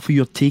get both of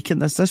your take on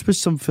this was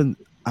something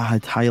I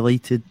had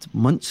highlighted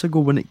months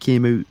ago when it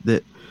came out,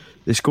 that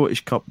the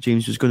Scottish Cup,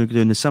 James, was going to go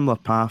down a similar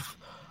path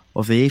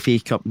of the FA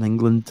Cup in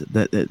England,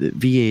 that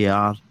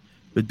VAR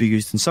would be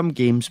used in some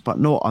games but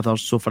not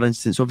others. So for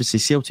instance, obviously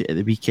Celtic at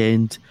the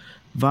weekend,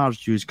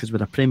 VAR's used because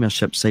we're a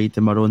Premiership side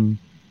and we're on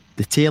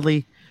the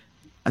telly.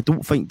 I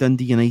don't think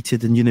Dundee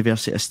United and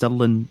University of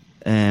Stirling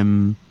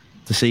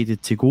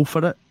decided to go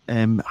for it.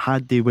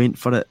 Had they went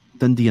for it,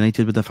 Dundee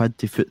United would have had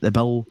to foot the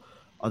bill,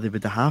 or they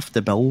would have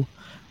the bill.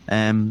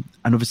 And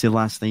obviously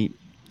last night,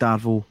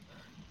 Darvel,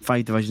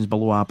 5 divisions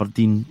below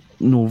Aberdeen,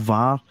 no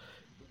VAR.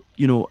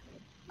 You know,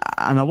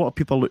 and a lot of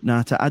people looking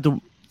at it, I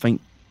don't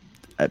think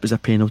it was a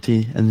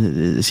penalty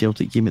in the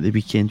Celtic game at the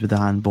weekend with the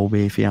handball by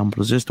Efe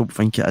Ambrose. I just don't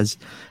think it is.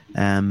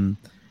 And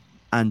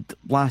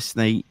last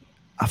night,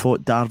 I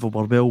thought Darvel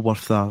were well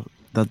worth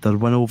their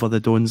win over the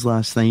Dons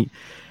last night.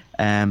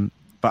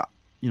 But,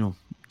 you know,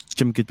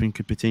 Jim Goodwin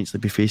could potentially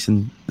be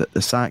facing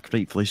the sack,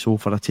 rightfully so,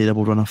 for a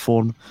terrible run of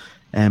form.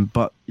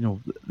 But, you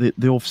know,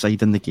 the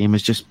offside in the game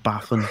is just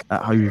baffling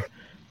at how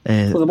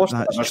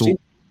that's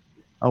choked.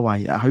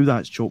 How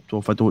that's choked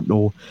off, I don't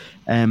know.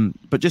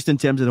 But just in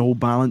terms of the whole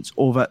balance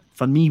of it,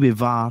 for me with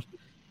VAR,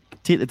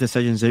 take the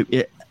decisions out.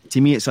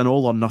 To me, it's an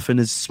all or nothing,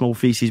 as Small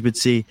Faces would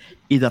say.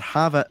 Either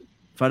have it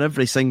for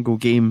every single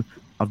game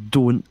or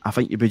don't. I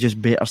think you'd be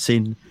just better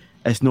saying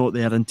it's not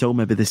there until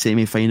maybe the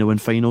semi-final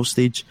and final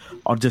stage,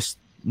 or just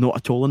not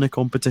at all in the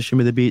competition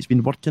with the way it's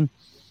been working.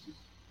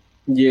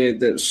 Yeah,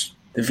 the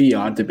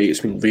VR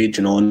debate's been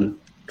raging on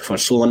for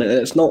so long.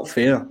 It's not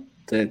fair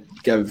to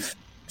give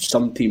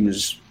some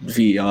teams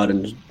VR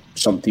and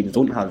some teams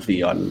don't have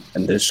VR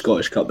in the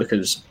Scottish Cup,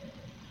 because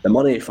the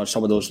money for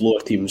some of those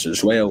lower teams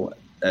as well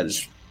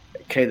is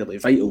incredibly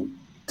vital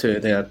to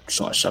their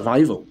sort of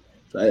survival.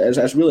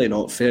 It's really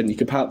not fair, and you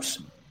could perhaps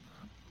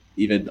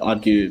even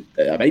argue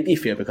it might be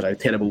fair because how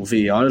terrible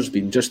VAR has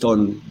been just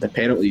on the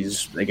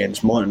penalties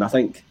against Monaghan. I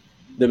think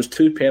there was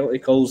 2 penalty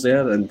calls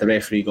there and the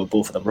referee got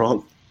both of them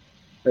wrong.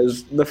 It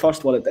was the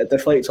first one, it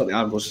deflects on the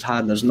Ambrose's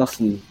hand. There's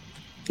nothing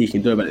he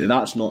can do about it.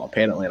 That's not a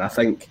penalty, and I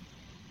think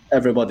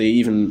everybody,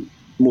 even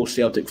most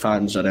Celtic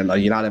fans, are in a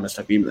unanimous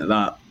agreement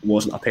that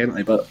wasn't a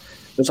penalty. But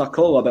there's a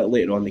call a bit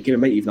later on in the game, it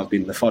might even have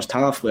been the first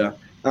half, where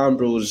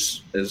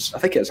Ambrose is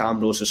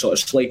sort of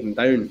sliding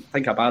down. I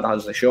think Abada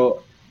has the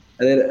shot,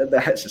 and then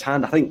it hits his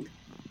hand. I think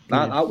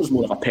that was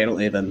more of a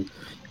penalty than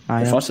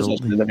the first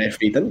decision, and the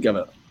referee didn't give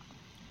it.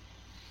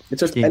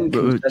 It's just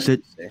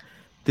inconsistency.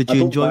 Did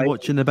you enjoy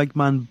watching the big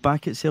man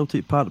back at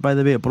Celtic Park, by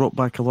the way? It brought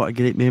back a lot of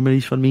great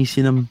memories for me,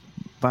 seeing him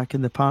back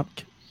in the park.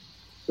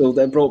 Well,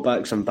 it brought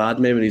back some bad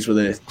memories with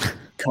the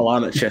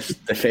calamitous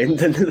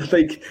defending.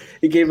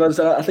 He gave us,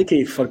 I think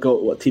he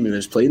forgot what team he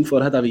was playing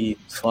for. I had a wee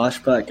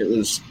flashback. It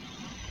was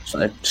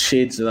sort of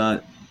shades of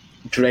that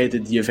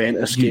dreaded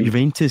Juventus game.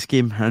 Juventus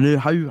game. I knew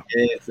how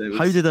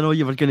did I know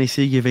you were going to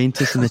say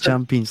Juventus in the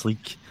Champions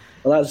League?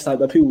 Well, that's that.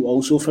 But people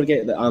also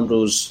forget that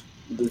Ambrose,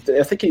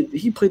 I think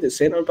he played at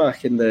centre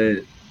back in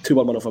the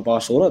 2-1 win over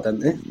Barcelona,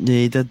 didn't he?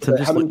 Yeah, he did. I'm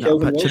just looking at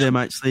a picture of him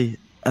actually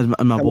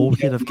in my wall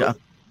here. I've got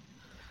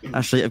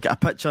a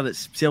picture.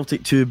 It's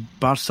Celtic 2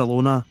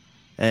 Barcelona,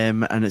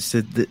 and it's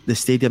the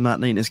stadium that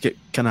night. And it's got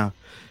kind of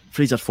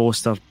Fraser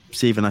Foster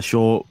saving a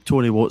shot,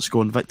 Tony Watts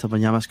going, Victor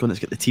Wanyama going. It's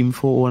got the team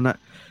photo on it,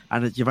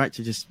 and you've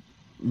actually just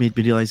made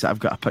me realise that I've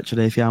got a picture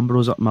of Efe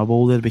Ambrose up my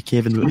wall there with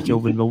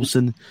Kelvin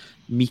Wilson,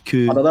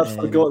 Miku. I'd never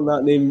forgotten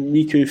that name,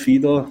 Miku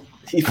Fido.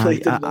 He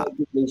played in that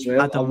as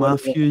well. Adam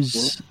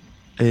Matthews,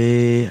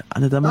 and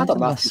Adam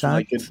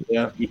Matthews.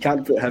 Yeah, you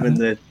can't put him in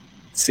the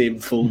same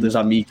fold as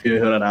a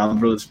Miku or an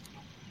Ambrose.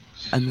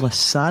 And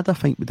Lassad, I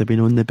think, would have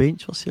been on the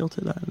bench for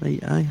Celtic that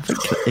night. I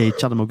think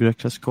Charlie Mulgrew,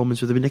 Chris Commons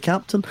would have been the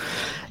captain.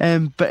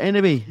 But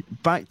anyway,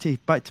 back to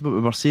what we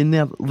were saying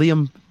there.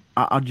 Liam,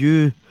 are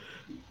you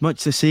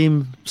much the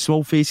same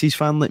Small Faces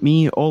fan like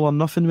me, all or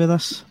nothing with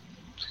this?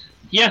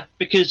 Yeah,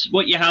 because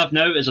what you have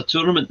now is a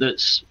tournament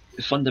that's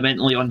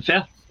fundamentally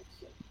unfair.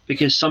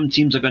 Because some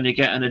teams are going to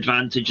get an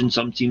advantage and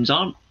some teams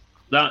aren't.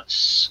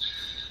 That's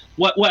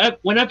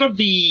whenever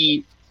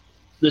the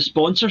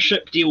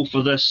sponsorship deal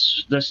for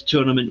this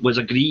tournament was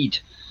agreed,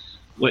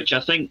 which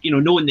I think,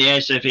 knowing the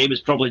SFA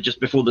was probably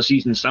just before the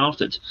season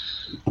started,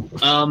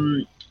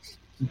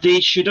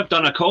 they should have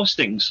done a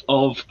costings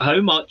of how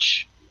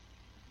much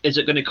is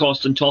it going to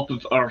cost on top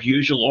of our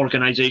usual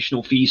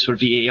organisational fees for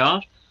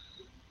VAR,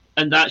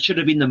 and that should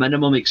have been the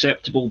minimum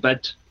acceptable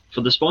bid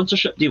for the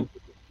sponsorship deal.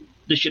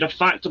 They should have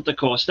factored the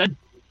cost in.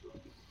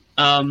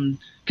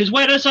 Because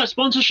where is that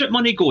sponsorship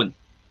money going?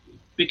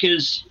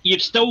 Because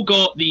you've still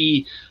got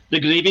the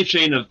gravy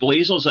train of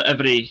Blazers at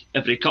every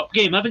cup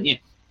game, haven't you?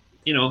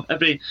 You know, I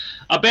bet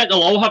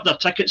they'll all have their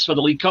tickets for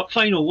the League Cup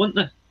final, won't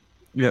they?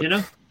 Yep. You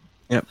know?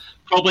 Yep.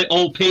 Probably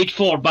all paid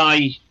for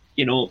by,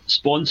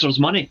 sponsors'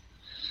 money.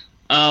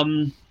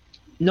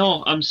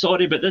 No, I'm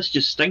sorry, but this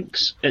just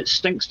stinks. It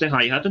stinks to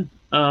high heaven.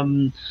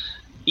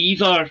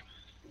 Either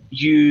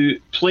you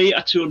play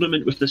a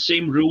tournament with the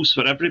same rules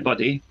for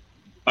everybody,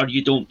 or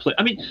you don't play.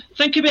 I mean,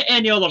 think about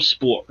any other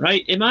sport,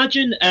 right?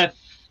 Imagine if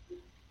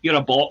you're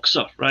a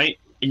boxer, right,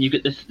 and you've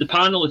got the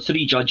panel of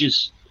 3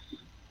 judges.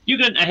 You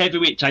get into a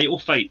heavyweight title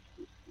fight,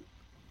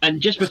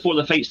 and just before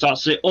the fight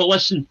starts, say, "Oh,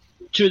 listen,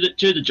 two of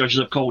the judges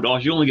have called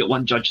off. You only get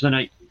one judge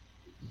tonight."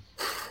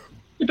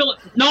 You'd be like,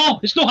 "No,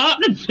 it's not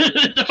happening.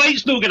 The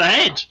fight's not going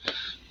ahead."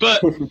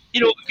 But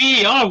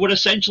VAR were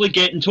essentially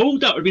getting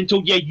told that. We're being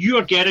told, "Yeah, you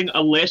are getting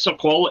a lesser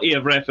quality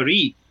of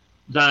referee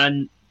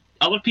than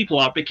other people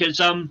are because,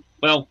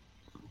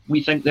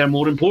 we think they're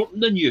more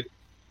important than you."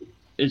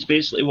 Is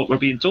basically what we're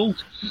being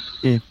told.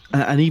 Yeah,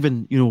 and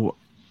even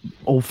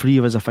all 3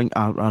 of us, I think,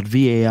 are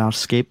VAR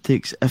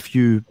skeptics. If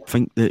you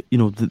think that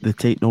the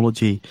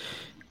technology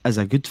is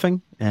a good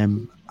thing,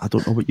 I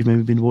don't know what you've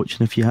maybe been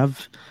watching. If you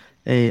have,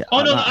 wait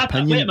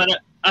a minute.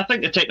 I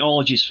think the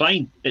technology's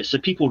fine. It's the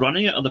people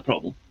running it are the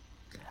problem.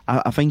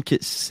 I think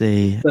it's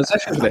there's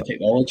issues with the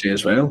technology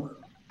as well.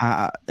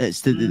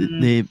 It's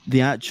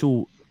the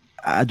actual.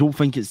 I don't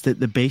think it's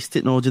the best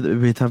technology that we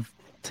would have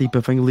type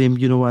of thing,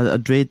 Liam.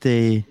 I'd read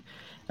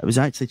it was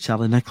actually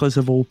Charlie Nicholas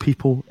of all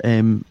people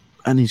in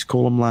his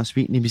column last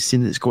week, and he was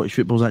saying that Scottish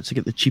football's actually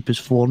got the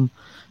cheapest form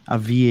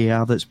of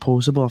VAR that's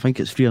possible. I think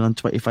it's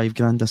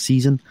 $325,000 a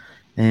season.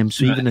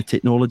 Even the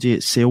technology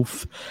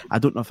itself, I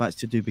don't know if that's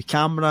to do with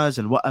cameras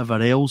and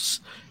whatever else.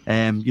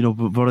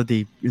 We've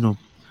already,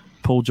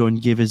 Paul John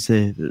gave us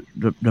the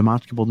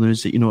remarkable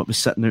news that it was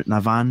sitting out in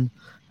a van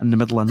in the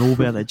middle of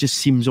nowhere. It just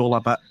seems all a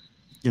bit,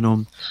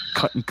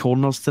 cutting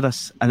corners to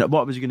this. And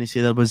what I was going to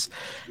say there was,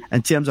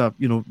 in terms of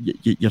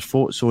your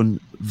thoughts on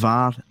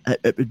VAR,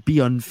 it would be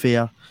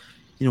unfair.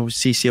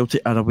 Say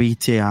Celtic are away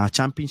to a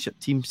championship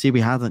team. Say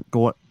we hadn't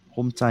got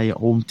home tie at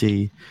home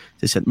to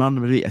St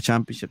Mirren, we're a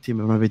championship team,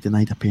 we maybe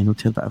denied a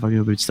penalty or whatever. We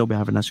would still be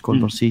having this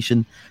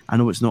conversation. I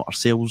know it's not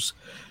ourselves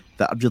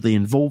that are really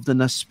involved in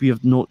this. We are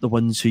not the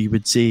ones who you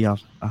would say are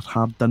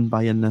hard done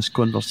by in this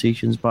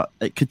conversations, but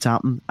it could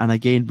happen. And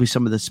again, with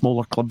some of the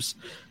smaller clubs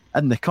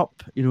in the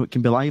cup, it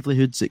can be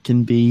livelihoods, it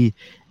can be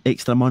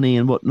extra money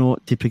and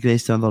whatnot to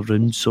progress to another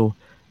round. So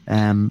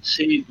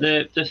see,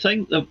 the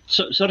thing,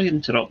 sorry to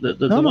interrupt,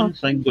 the one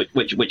thing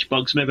which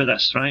bugs me with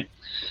this, right,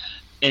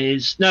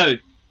 is now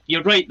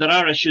you're right, there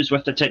are issues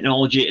with the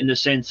technology in the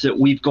sense that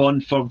we've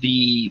gone for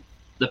the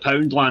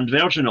Poundland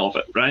version of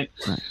it, right?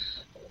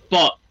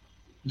 But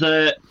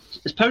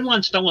is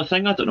Poundland still a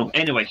thing? I don't know.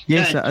 Anyway,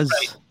 yes, it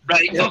is.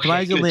 Right.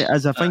 Surprisingly,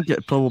 as I think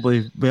it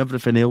probably with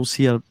everything else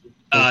here.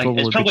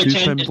 It's probably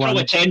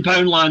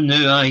 £10 land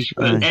now. Aye.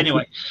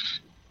 Anyway,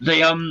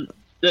 the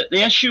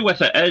issue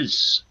with it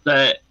is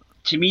that,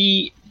 to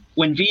me,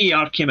 when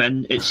VAR came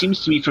in, it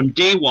seems to me from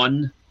day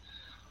one.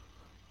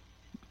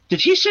 Did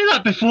he say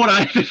that before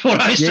I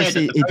yes, said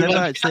it? Yes, he did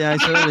actually. I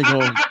said, there you go.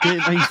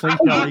 Nice thing,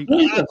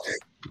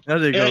 there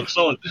you go.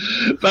 Excellent.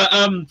 But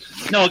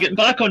no, getting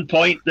back on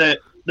point, the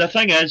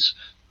thing is,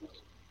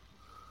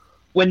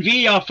 when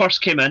VAR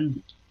first came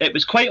in, it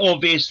was quite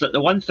obvious that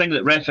the one thing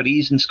that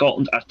referees in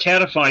Scotland are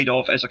terrified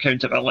of is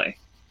accountability.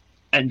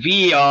 And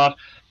VAR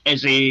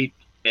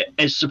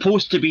is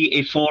supposed to be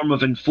a form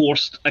of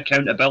enforced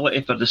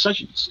accountability for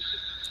decisions.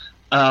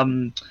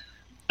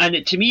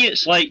 And to me,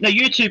 it's like, now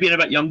you two being a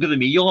bit younger than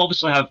me, you'll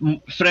obviously have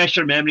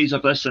fresher memories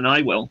of this than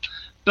I will.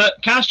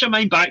 But cast your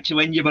mind back to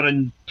when you were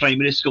in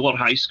primary school or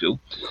high school,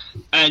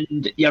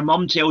 and your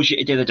mum tells you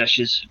to do the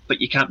dishes, but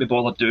you can't be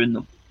bothered doing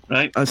them,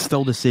 right? It's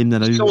still the same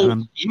now.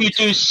 So you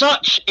do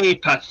such a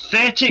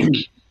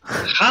pathetic,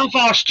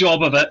 half-arsed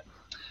job of it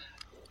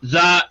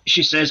that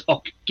she says,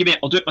 "Oh, give me it,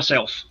 I'll do it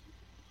myself,"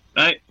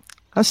 right?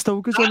 That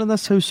still goes on in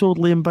this household,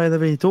 Liam, by the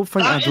way. Don't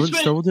think I don't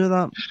still do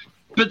that.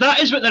 But that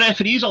is what the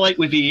referees are like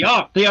with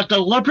VAR. They are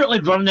deliberately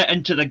running it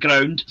into the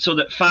ground so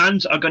that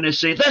fans are going to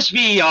say, "This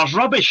VAR's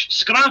rubbish,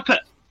 scrap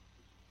it."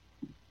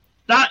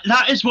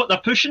 That is what they're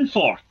pushing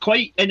for.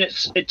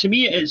 To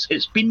me,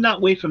 it's been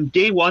that way from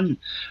day one.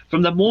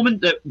 From the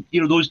moment that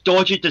those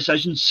dodgy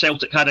decisions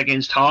Celtic had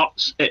against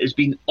Hearts, it has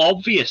been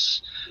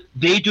obvious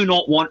they do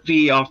not want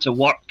VAR to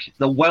work.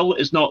 The will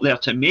is not there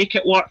to make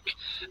it work,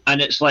 and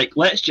it's like,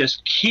 let's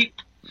just keep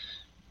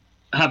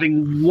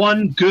having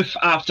one goof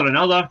after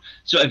another,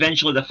 so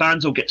eventually the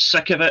fans will get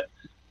sick of it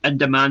and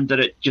demand that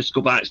it just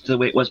go back to the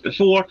way it was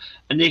before,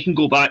 and they can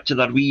go back to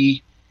their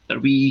wee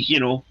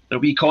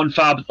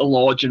confab at the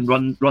lodge and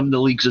run the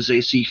leagues as they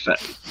see fit.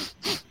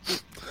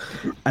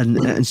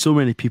 And so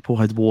many people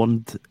had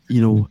warned,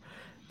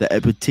 that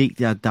it would take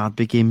the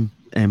derby game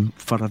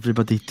for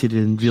everybody to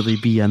really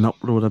be an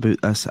uproar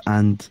about this,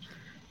 and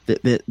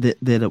there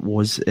it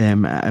was. It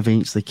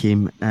eventually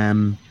came,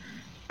 and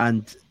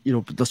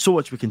there's so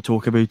much we can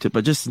talk about it,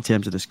 but just in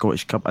terms of the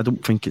Scottish Cup, I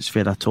don't think it's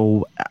fair at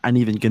all. And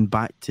even going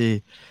back to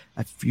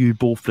if you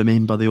both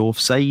remember the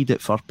offside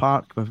at Fir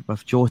Park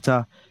with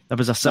Jota, there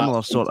was a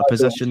similar sort of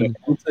position.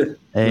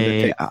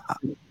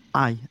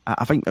 I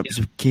think it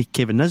was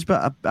Kevin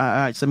Nisbet.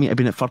 I actually mean, I've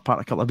been at Fir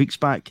Park a couple of weeks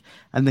back,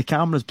 and the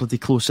camera's bloody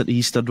closer to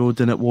Easter Road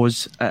than it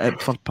was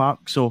at Fir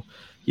Park. So,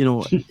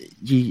 you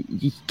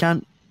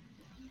can't,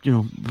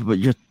 but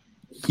you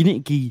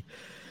need to give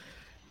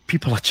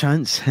people a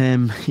chance,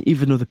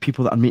 even though the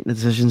people that are making the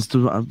decisions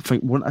don't, I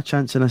think, want a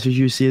chance in this, as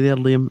you say there,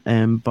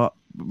 Liam. But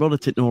where the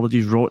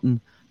technology's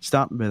rotten,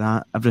 starting with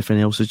that, everything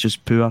else is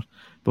just poor.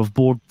 We've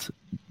bored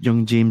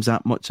young James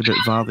that much about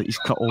VAR that he's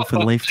cut off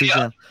and left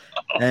us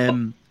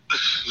there.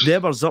 The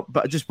hour's up,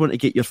 but I just want to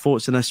get your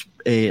thoughts on this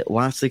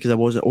lastly, because I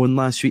wasn't on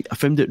last week. I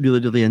found it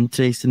really, really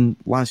interesting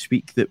last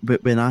week that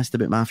when asked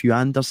about Matthew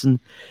Anderson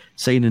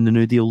signing the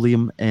new deal,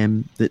 Liam,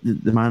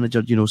 the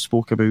manager,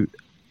 spoke about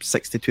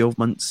 6 to 12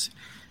 months.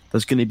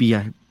 There's going to be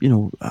a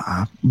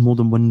more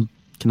than one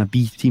kind of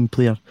B team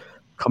player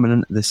coming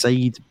into the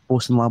side.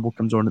 Boston Labo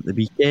comes on at the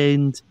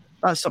weekend.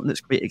 That's something that's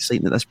quite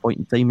exciting at this point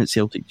in time at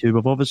Celtic too.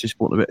 We've obviously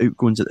spoken about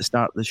outgoings at the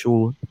start of the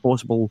show, the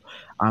possible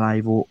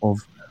arrival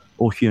of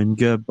O'Hugh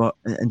Good, but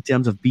in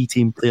terms of B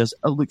team players,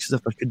 it looks as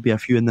if there could be a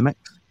few in the mix.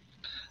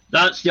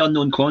 That's the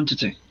unknown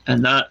quantity,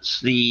 and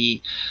that's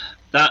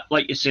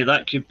like you say,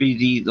 that could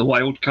be the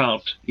wild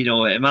card.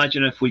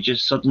 Imagine if we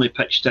just suddenly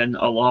pitched in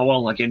a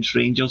Lawal against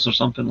Rangers or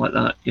something like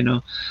that.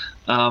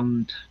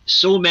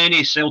 So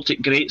many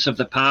Celtic greats of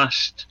the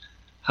past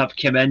have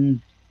come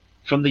in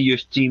from the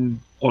youth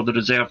team or the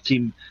reserve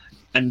team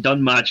and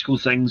done magical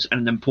things in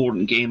an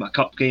important game, a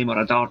cup game or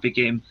a derby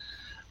game.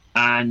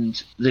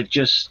 And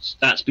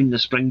that's been the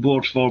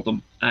springboard for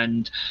them.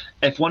 And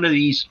if one of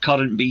these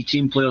current B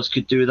team players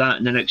could do that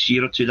in the next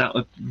year or two, that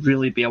would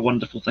really be a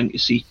wonderful thing to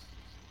see.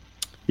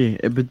 Yeah,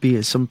 it would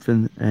be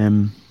something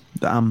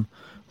that I'm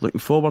looking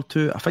forward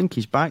to. I think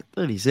he's back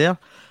there, he's there.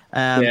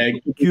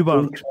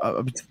 Cuba,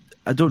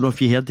 I don't know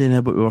if you heard anything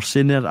about what we were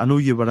saying there. I know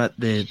you were at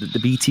the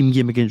B team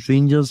game against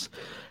Rangers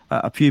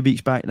a few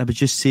weeks back, and I was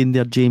just saying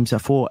there, James, I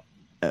thought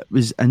it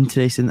was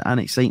interesting and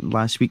exciting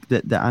last week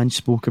that Ange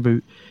spoke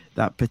about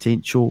that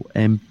potential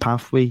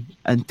pathway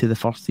into the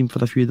first team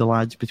for a few of the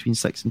lads between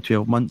 6 and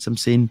 12 months. I'm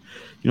saying,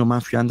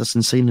 Matthew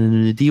Anderson signing a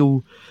new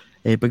deal,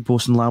 Big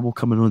Boston Labo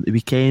coming on at the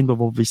weekend.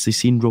 We've obviously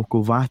seen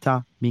Rocco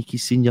Vata make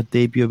his senior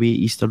debut away at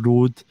Easter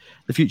Road.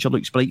 The future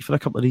looks bright for a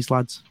couple of these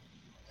lads.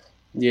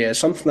 Yeah,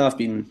 something I've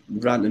been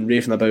ranting and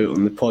raving about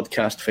on the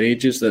podcast for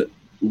ages, that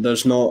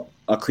there's not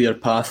a clear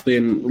pathway,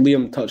 and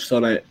Liam touched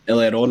on it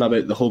earlier on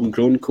about the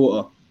homegrown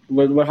quota.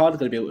 We're hardly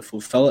going to be able to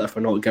fulfil it if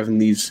we're not giving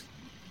these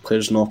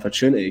players an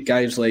opportunity.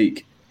 Guys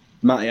like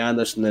Matty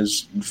Anderson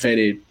is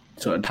very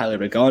sort of highly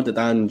regarded,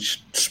 and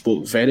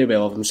spoke very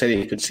well of him, said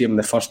he could see him in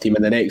the first team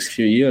in the next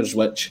few years,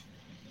 which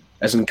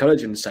is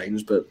encouraging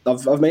signs. But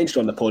I've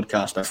mentioned on the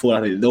podcast before,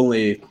 I think the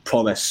only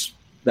promise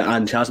that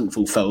Ange hasn't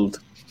fulfilled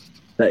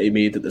that he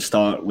made at the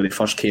start when he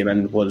first came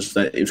in was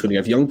that he was going to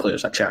give young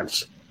players a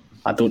chance.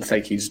 I don't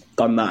think he's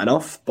done that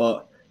enough,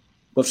 but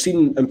we've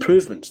seen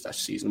improvements this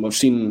season. We've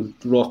seen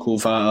Rocco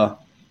Vata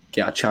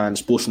get a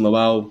chance, Bosun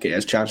Lawal get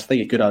his chance. I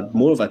think he could have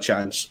more of a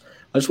chance.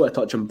 I just want to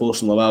touch on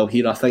Bosun Lawal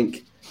here. I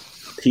think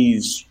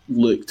he's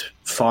looked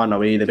far and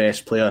away the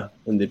best player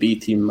in the B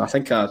team. I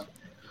think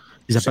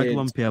he's a big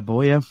lumpy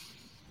boy, yeah.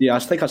 Yeah, I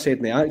think I said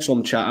in the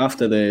Axon chat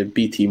after the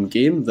B team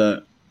game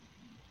that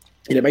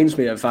he reminds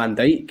me of Van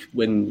Dijk,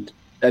 when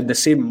in the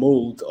same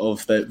mould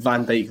of that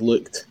Van Dijk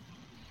looked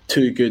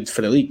too good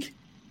for the league,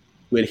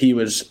 where he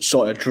was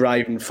sort of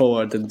driving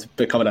forward and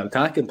becoming an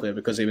attacking player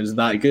because he was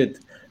that good.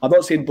 I'm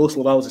not saying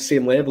Bosun Lawal is the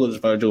same level as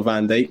Virgil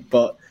van Dijk,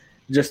 but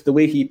just the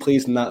way he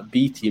plays in that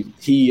B team,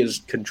 he is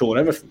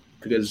controlling everything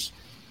because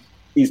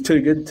he's too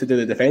good to do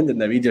the defending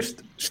now.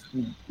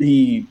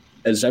 He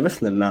is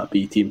everything in that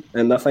B team,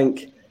 and I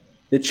think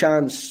the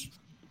chance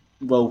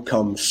will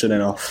come soon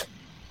enough.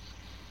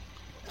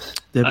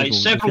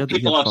 Several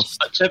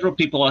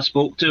people I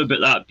spoke to about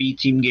that B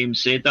team game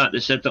said that. They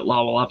said that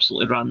Lawal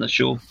absolutely ran the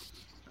show.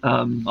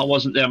 I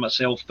wasn't there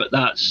myself, but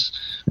that's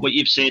what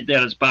you've said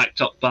there is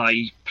backed up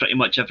by pretty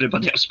much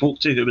everybody I spoke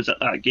to who was at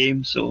that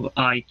game. So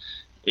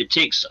it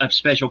takes a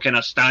special kind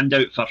of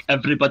standout for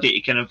everybody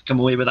to kind of come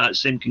away with that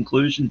same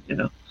conclusion,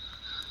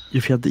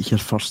 You've heard it here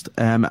first.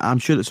 I'm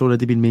sure it's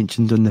already been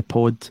mentioned on the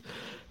pod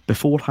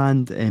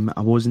beforehand.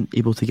 I wasn't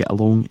able to get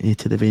along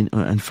to the event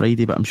on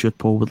Friday, but I'm sure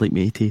Paul would like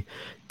me to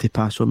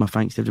pass on my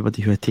thanks to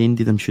everybody who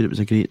attended. I'm sure it was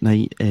a great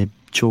night.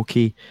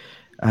 Choky,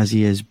 as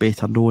he is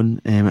better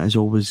known, is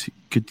always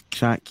good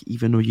crack,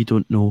 even though you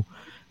don't know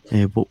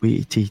what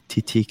way to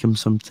take him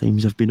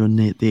sometimes. I've been on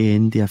the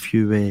end of a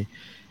few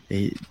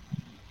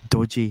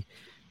dodgy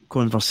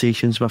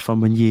conversations with him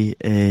when you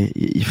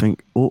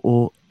think,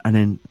 and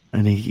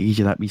then he gives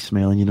you that wee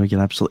smile and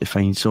you're absolutely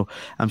fine. So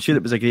I'm sure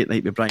it was a great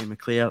night with Brian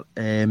McClare,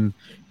 who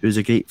was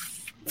a great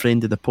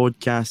friend of the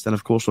podcast, and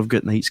of course we've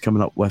got nights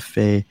coming up with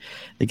the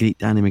great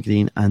Danny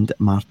McGrain and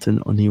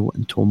Martin O'Neill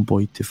and Tom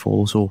Boyd to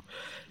follow. So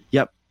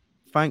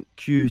thank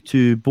you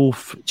to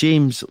both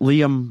James,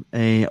 Liam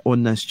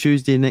on this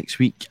Tuesday. Next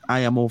week, I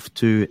am off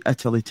to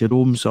Italy, to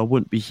Rome, so I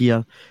won't be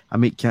here. I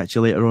might catch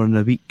you later on in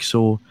the week,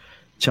 so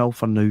ciao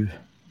for now.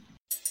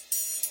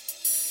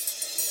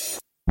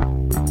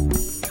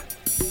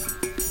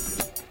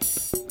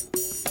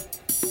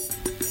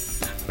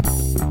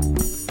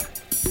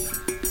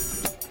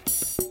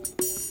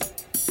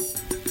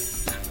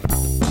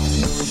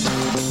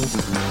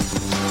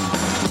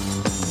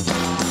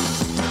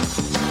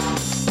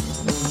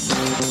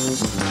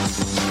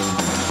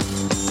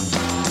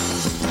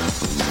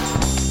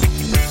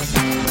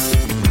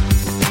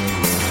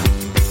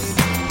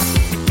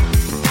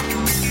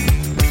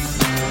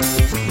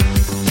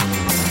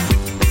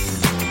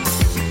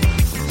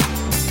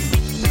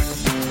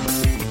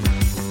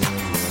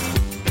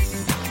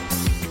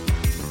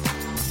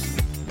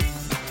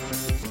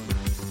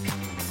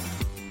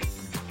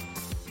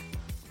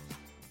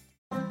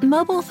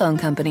 Mobile phone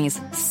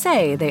companies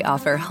say they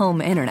offer home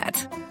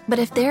internet. But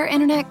if their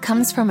internet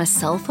comes from a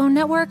cell phone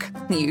network,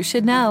 you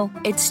should know.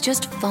 It's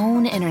just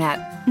phone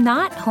internet,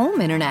 not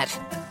home internet.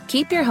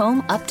 Keep your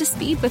home up to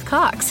speed with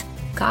Cox.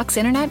 Cox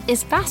internet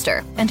is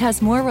faster and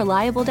has more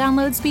reliable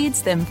download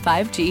speeds than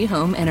 5G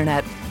home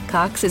internet.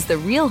 Cox is the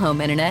real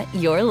home internet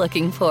you're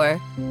looking for.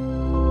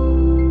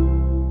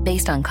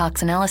 Based on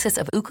Cox analysis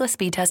of Ookla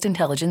speed test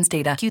intelligence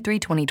data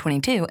Q3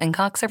 2022 and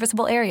Cox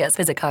serviceable areas,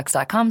 visit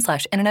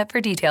cox.com/internet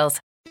for details.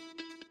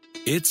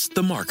 It's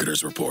the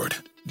Marketer's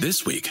Report.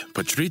 This week,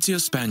 Patrizia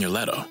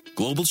Spagnoletto,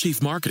 Global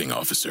Chief Marketing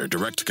Officer,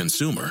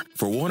 Direct-to-Consumer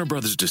for Warner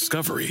Brothers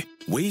Discovery,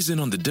 weighs in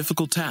on the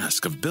difficult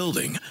task of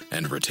building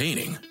and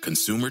retaining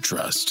consumer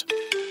trust.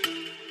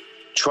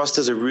 Trust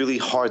is a really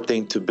hard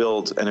thing to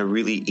build and a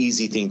really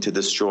easy thing to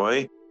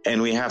destroy,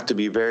 and we have to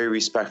be very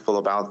respectful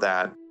about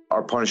that.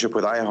 Our partnership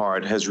with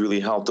iHeart has really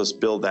helped us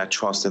build that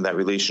trust and that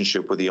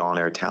relationship with the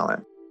on-air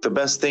talent. The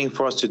best thing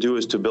for us to do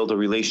is to build a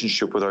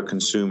relationship with our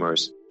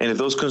consumers. And if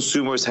those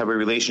consumers have a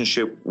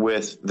relationship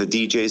with the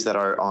DJs that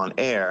are on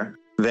air,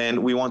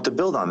 then we want to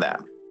build on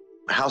that.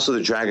 House of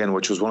the Dragon,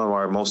 which was one of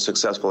our most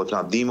successful, if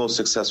not the most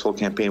successful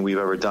campaign we've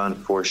ever done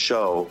for a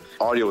show,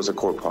 audio is a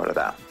core part of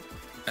that.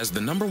 As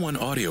the #1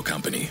 audio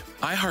company,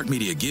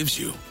 iHeartMedia gives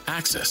you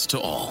access to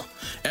all.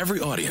 Every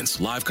audience,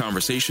 live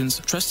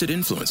conversations, trusted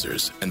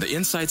influencers, and the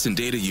insights and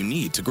data you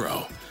need to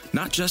grow.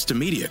 Not just a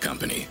media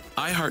company,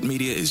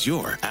 iHeartMedia is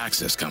your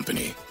access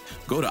company.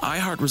 Go to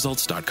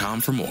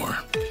iHeartResults.com for more.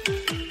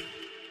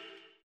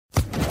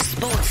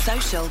 Sports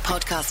Social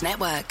Podcast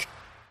Network.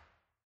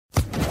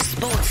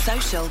 Sports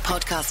Social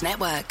Podcast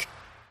Network.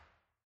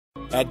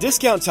 At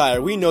Discount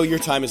Tire, we know your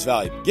time is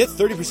valuable. Get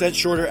 30%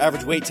 shorter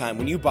average wait time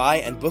when you buy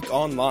and book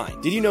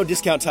online. Did you know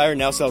Discount Tire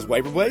now sells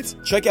wiper blades?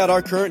 Check out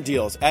our current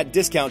deals at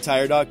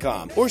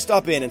DiscountTire.com or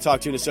stop in and talk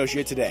to an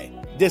associate today.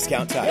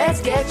 Discount Tire.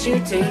 Let's get you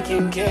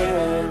taken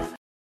care of.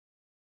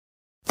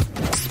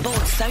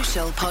 Sports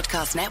Social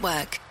Podcast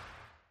Network.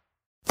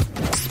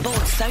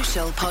 Sports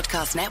Social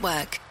Podcast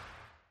Network.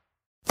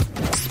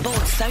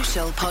 Sports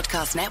Social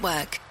Podcast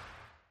Network.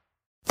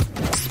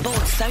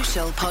 Sports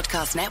Social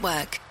Podcast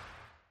Network.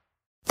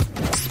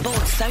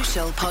 Sports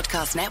Social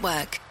Podcast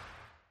Network.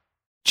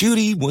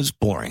 Judy was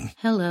boring.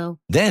 Hello.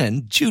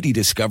 Then Judy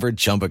discovered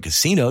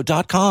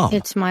ChumbaCasino.com.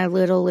 It's my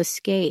little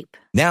escape.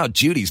 Now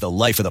Judy's the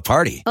life of the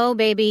party. Oh,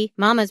 baby,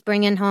 mama's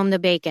bringing home the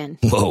bacon.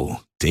 Whoa,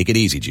 take it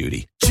easy,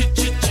 Judy.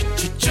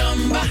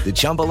 The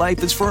Chumba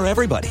life is for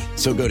everybody.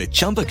 So go to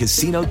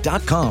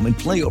ChumbaCasino.com and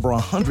play over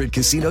 100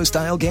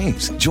 casino-style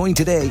games. Join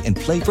today and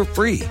play for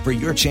free for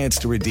your chance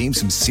to redeem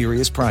some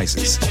serious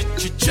prizes.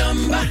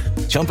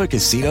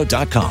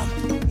 ChumbaCasino.com.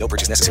 No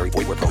purchase necessary.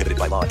 Void where prohibited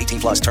by law.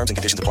 18+ terms and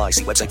conditions apply.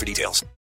 See website for details.